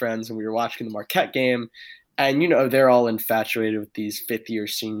college friends and we were watching the Marquette game. And, they're all infatuated with these fifth-year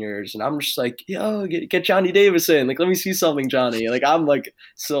seniors. And I'm just like, yo, get Johnny Davis in. Like, let me see something, Johnny. Like, I'm, like,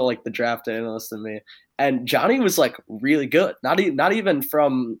 still, like, the draft analyst in me. And Johnny was, like, really good. Not even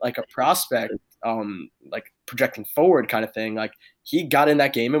from, like, a prospect, like, projecting forward kind of thing. Like, he got in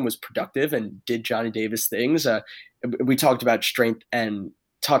that game and was productive and did Johnny Davis things. We talked about strength and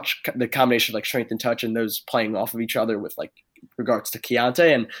touch, the combination of, like, strength and touch and those playing off of each other with, like, regards to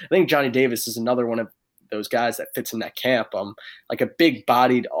Keontae. And I think Johnny Davis is another one of those guys that fits in that camp, like a big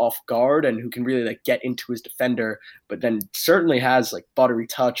bodied off guard and who can really like get into his defender, but then certainly has like buttery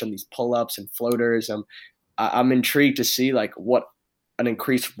touch on these pull-ups and floaters. I'm intrigued to see like what an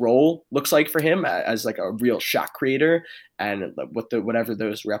increased role looks like for him as like a real shot creator and whatever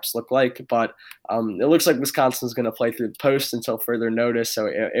those reps look like. But it looks like Wisconsin's going to play through the post until further notice. So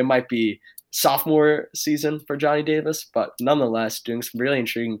it might be sophomore season for Johnny Davis, but nonetheless doing some really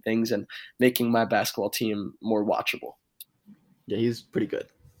intriguing things and making my basketball team more watchable. Yeah, he's pretty good.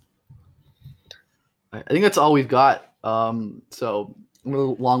 I think that's all we've got. So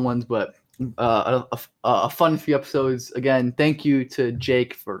little long ones, but a fun few episodes. Again, thank you to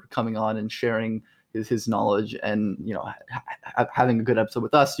Jake for coming on and sharing his knowledge and, you know, having a good episode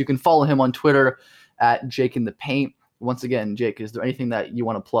with us. You can follow him on Twitter at Jake in the Paint. Once again, Jake, is there anything that you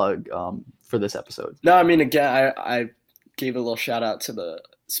want to plug for this episode? No, I mean, again, I gave a little shout out to the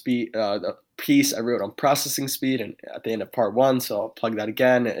piece I wrote on processing speed and at the end of part 1. So I'll plug that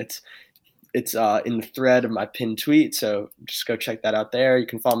again. It's in the thread of my pinned tweet. So just go check that out there. You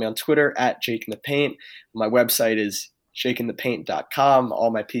can follow me on Twitter at Jake in the Paint. My website is jakeinthepaint.com.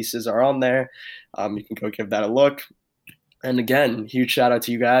 All my pieces are on there. You can go give that a look. And again, huge shout out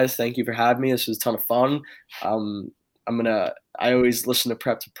to you guys. Thank you for having me. This was a ton of fun. I always listen to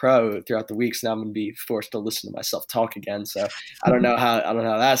Prep to Pro throughout the weeks. Now I'm gonna be forced to listen to myself talk again. So I don't know how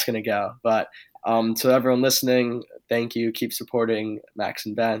that's gonna go. But to everyone listening, thank you. Keep supporting Max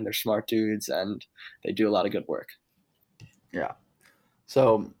and Ben. They're smart dudes and they do a lot of good work. Yeah.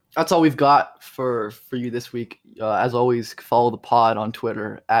 So that's all we've got for you this week. As always, follow the pod on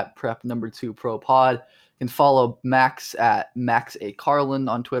Twitter at Prep2Pro Pod. You can follow Max at Max A. Carlin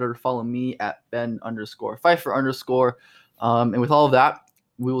on Twitter. Follow me at Ben_Pfeiffer_. And with all of that,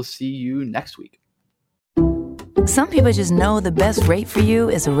 we will see you next week. Some people just know the best rate for you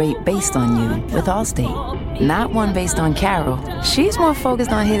is a rate based on you with Allstate. Not one based on Carol. She's more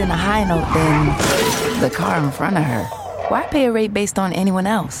focused on hitting a high note than the car in front of her. Why pay a rate based on anyone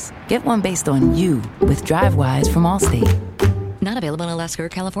else? Get one based on you with DriveWise from Allstate. Not available in Alaska or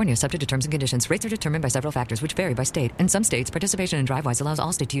California, subject to terms and conditions. Rates are determined by several factors, which vary by state. In some states, participation in DriveWise allows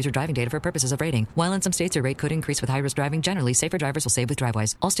Allstate to use your driving data for purposes of rating. While in some states, your rate could increase with high-risk driving. Generally, safer drivers will save with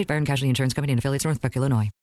DriveWise. Allstate Fire and Casualty Insurance Company and affiliates, Northbrook, Illinois.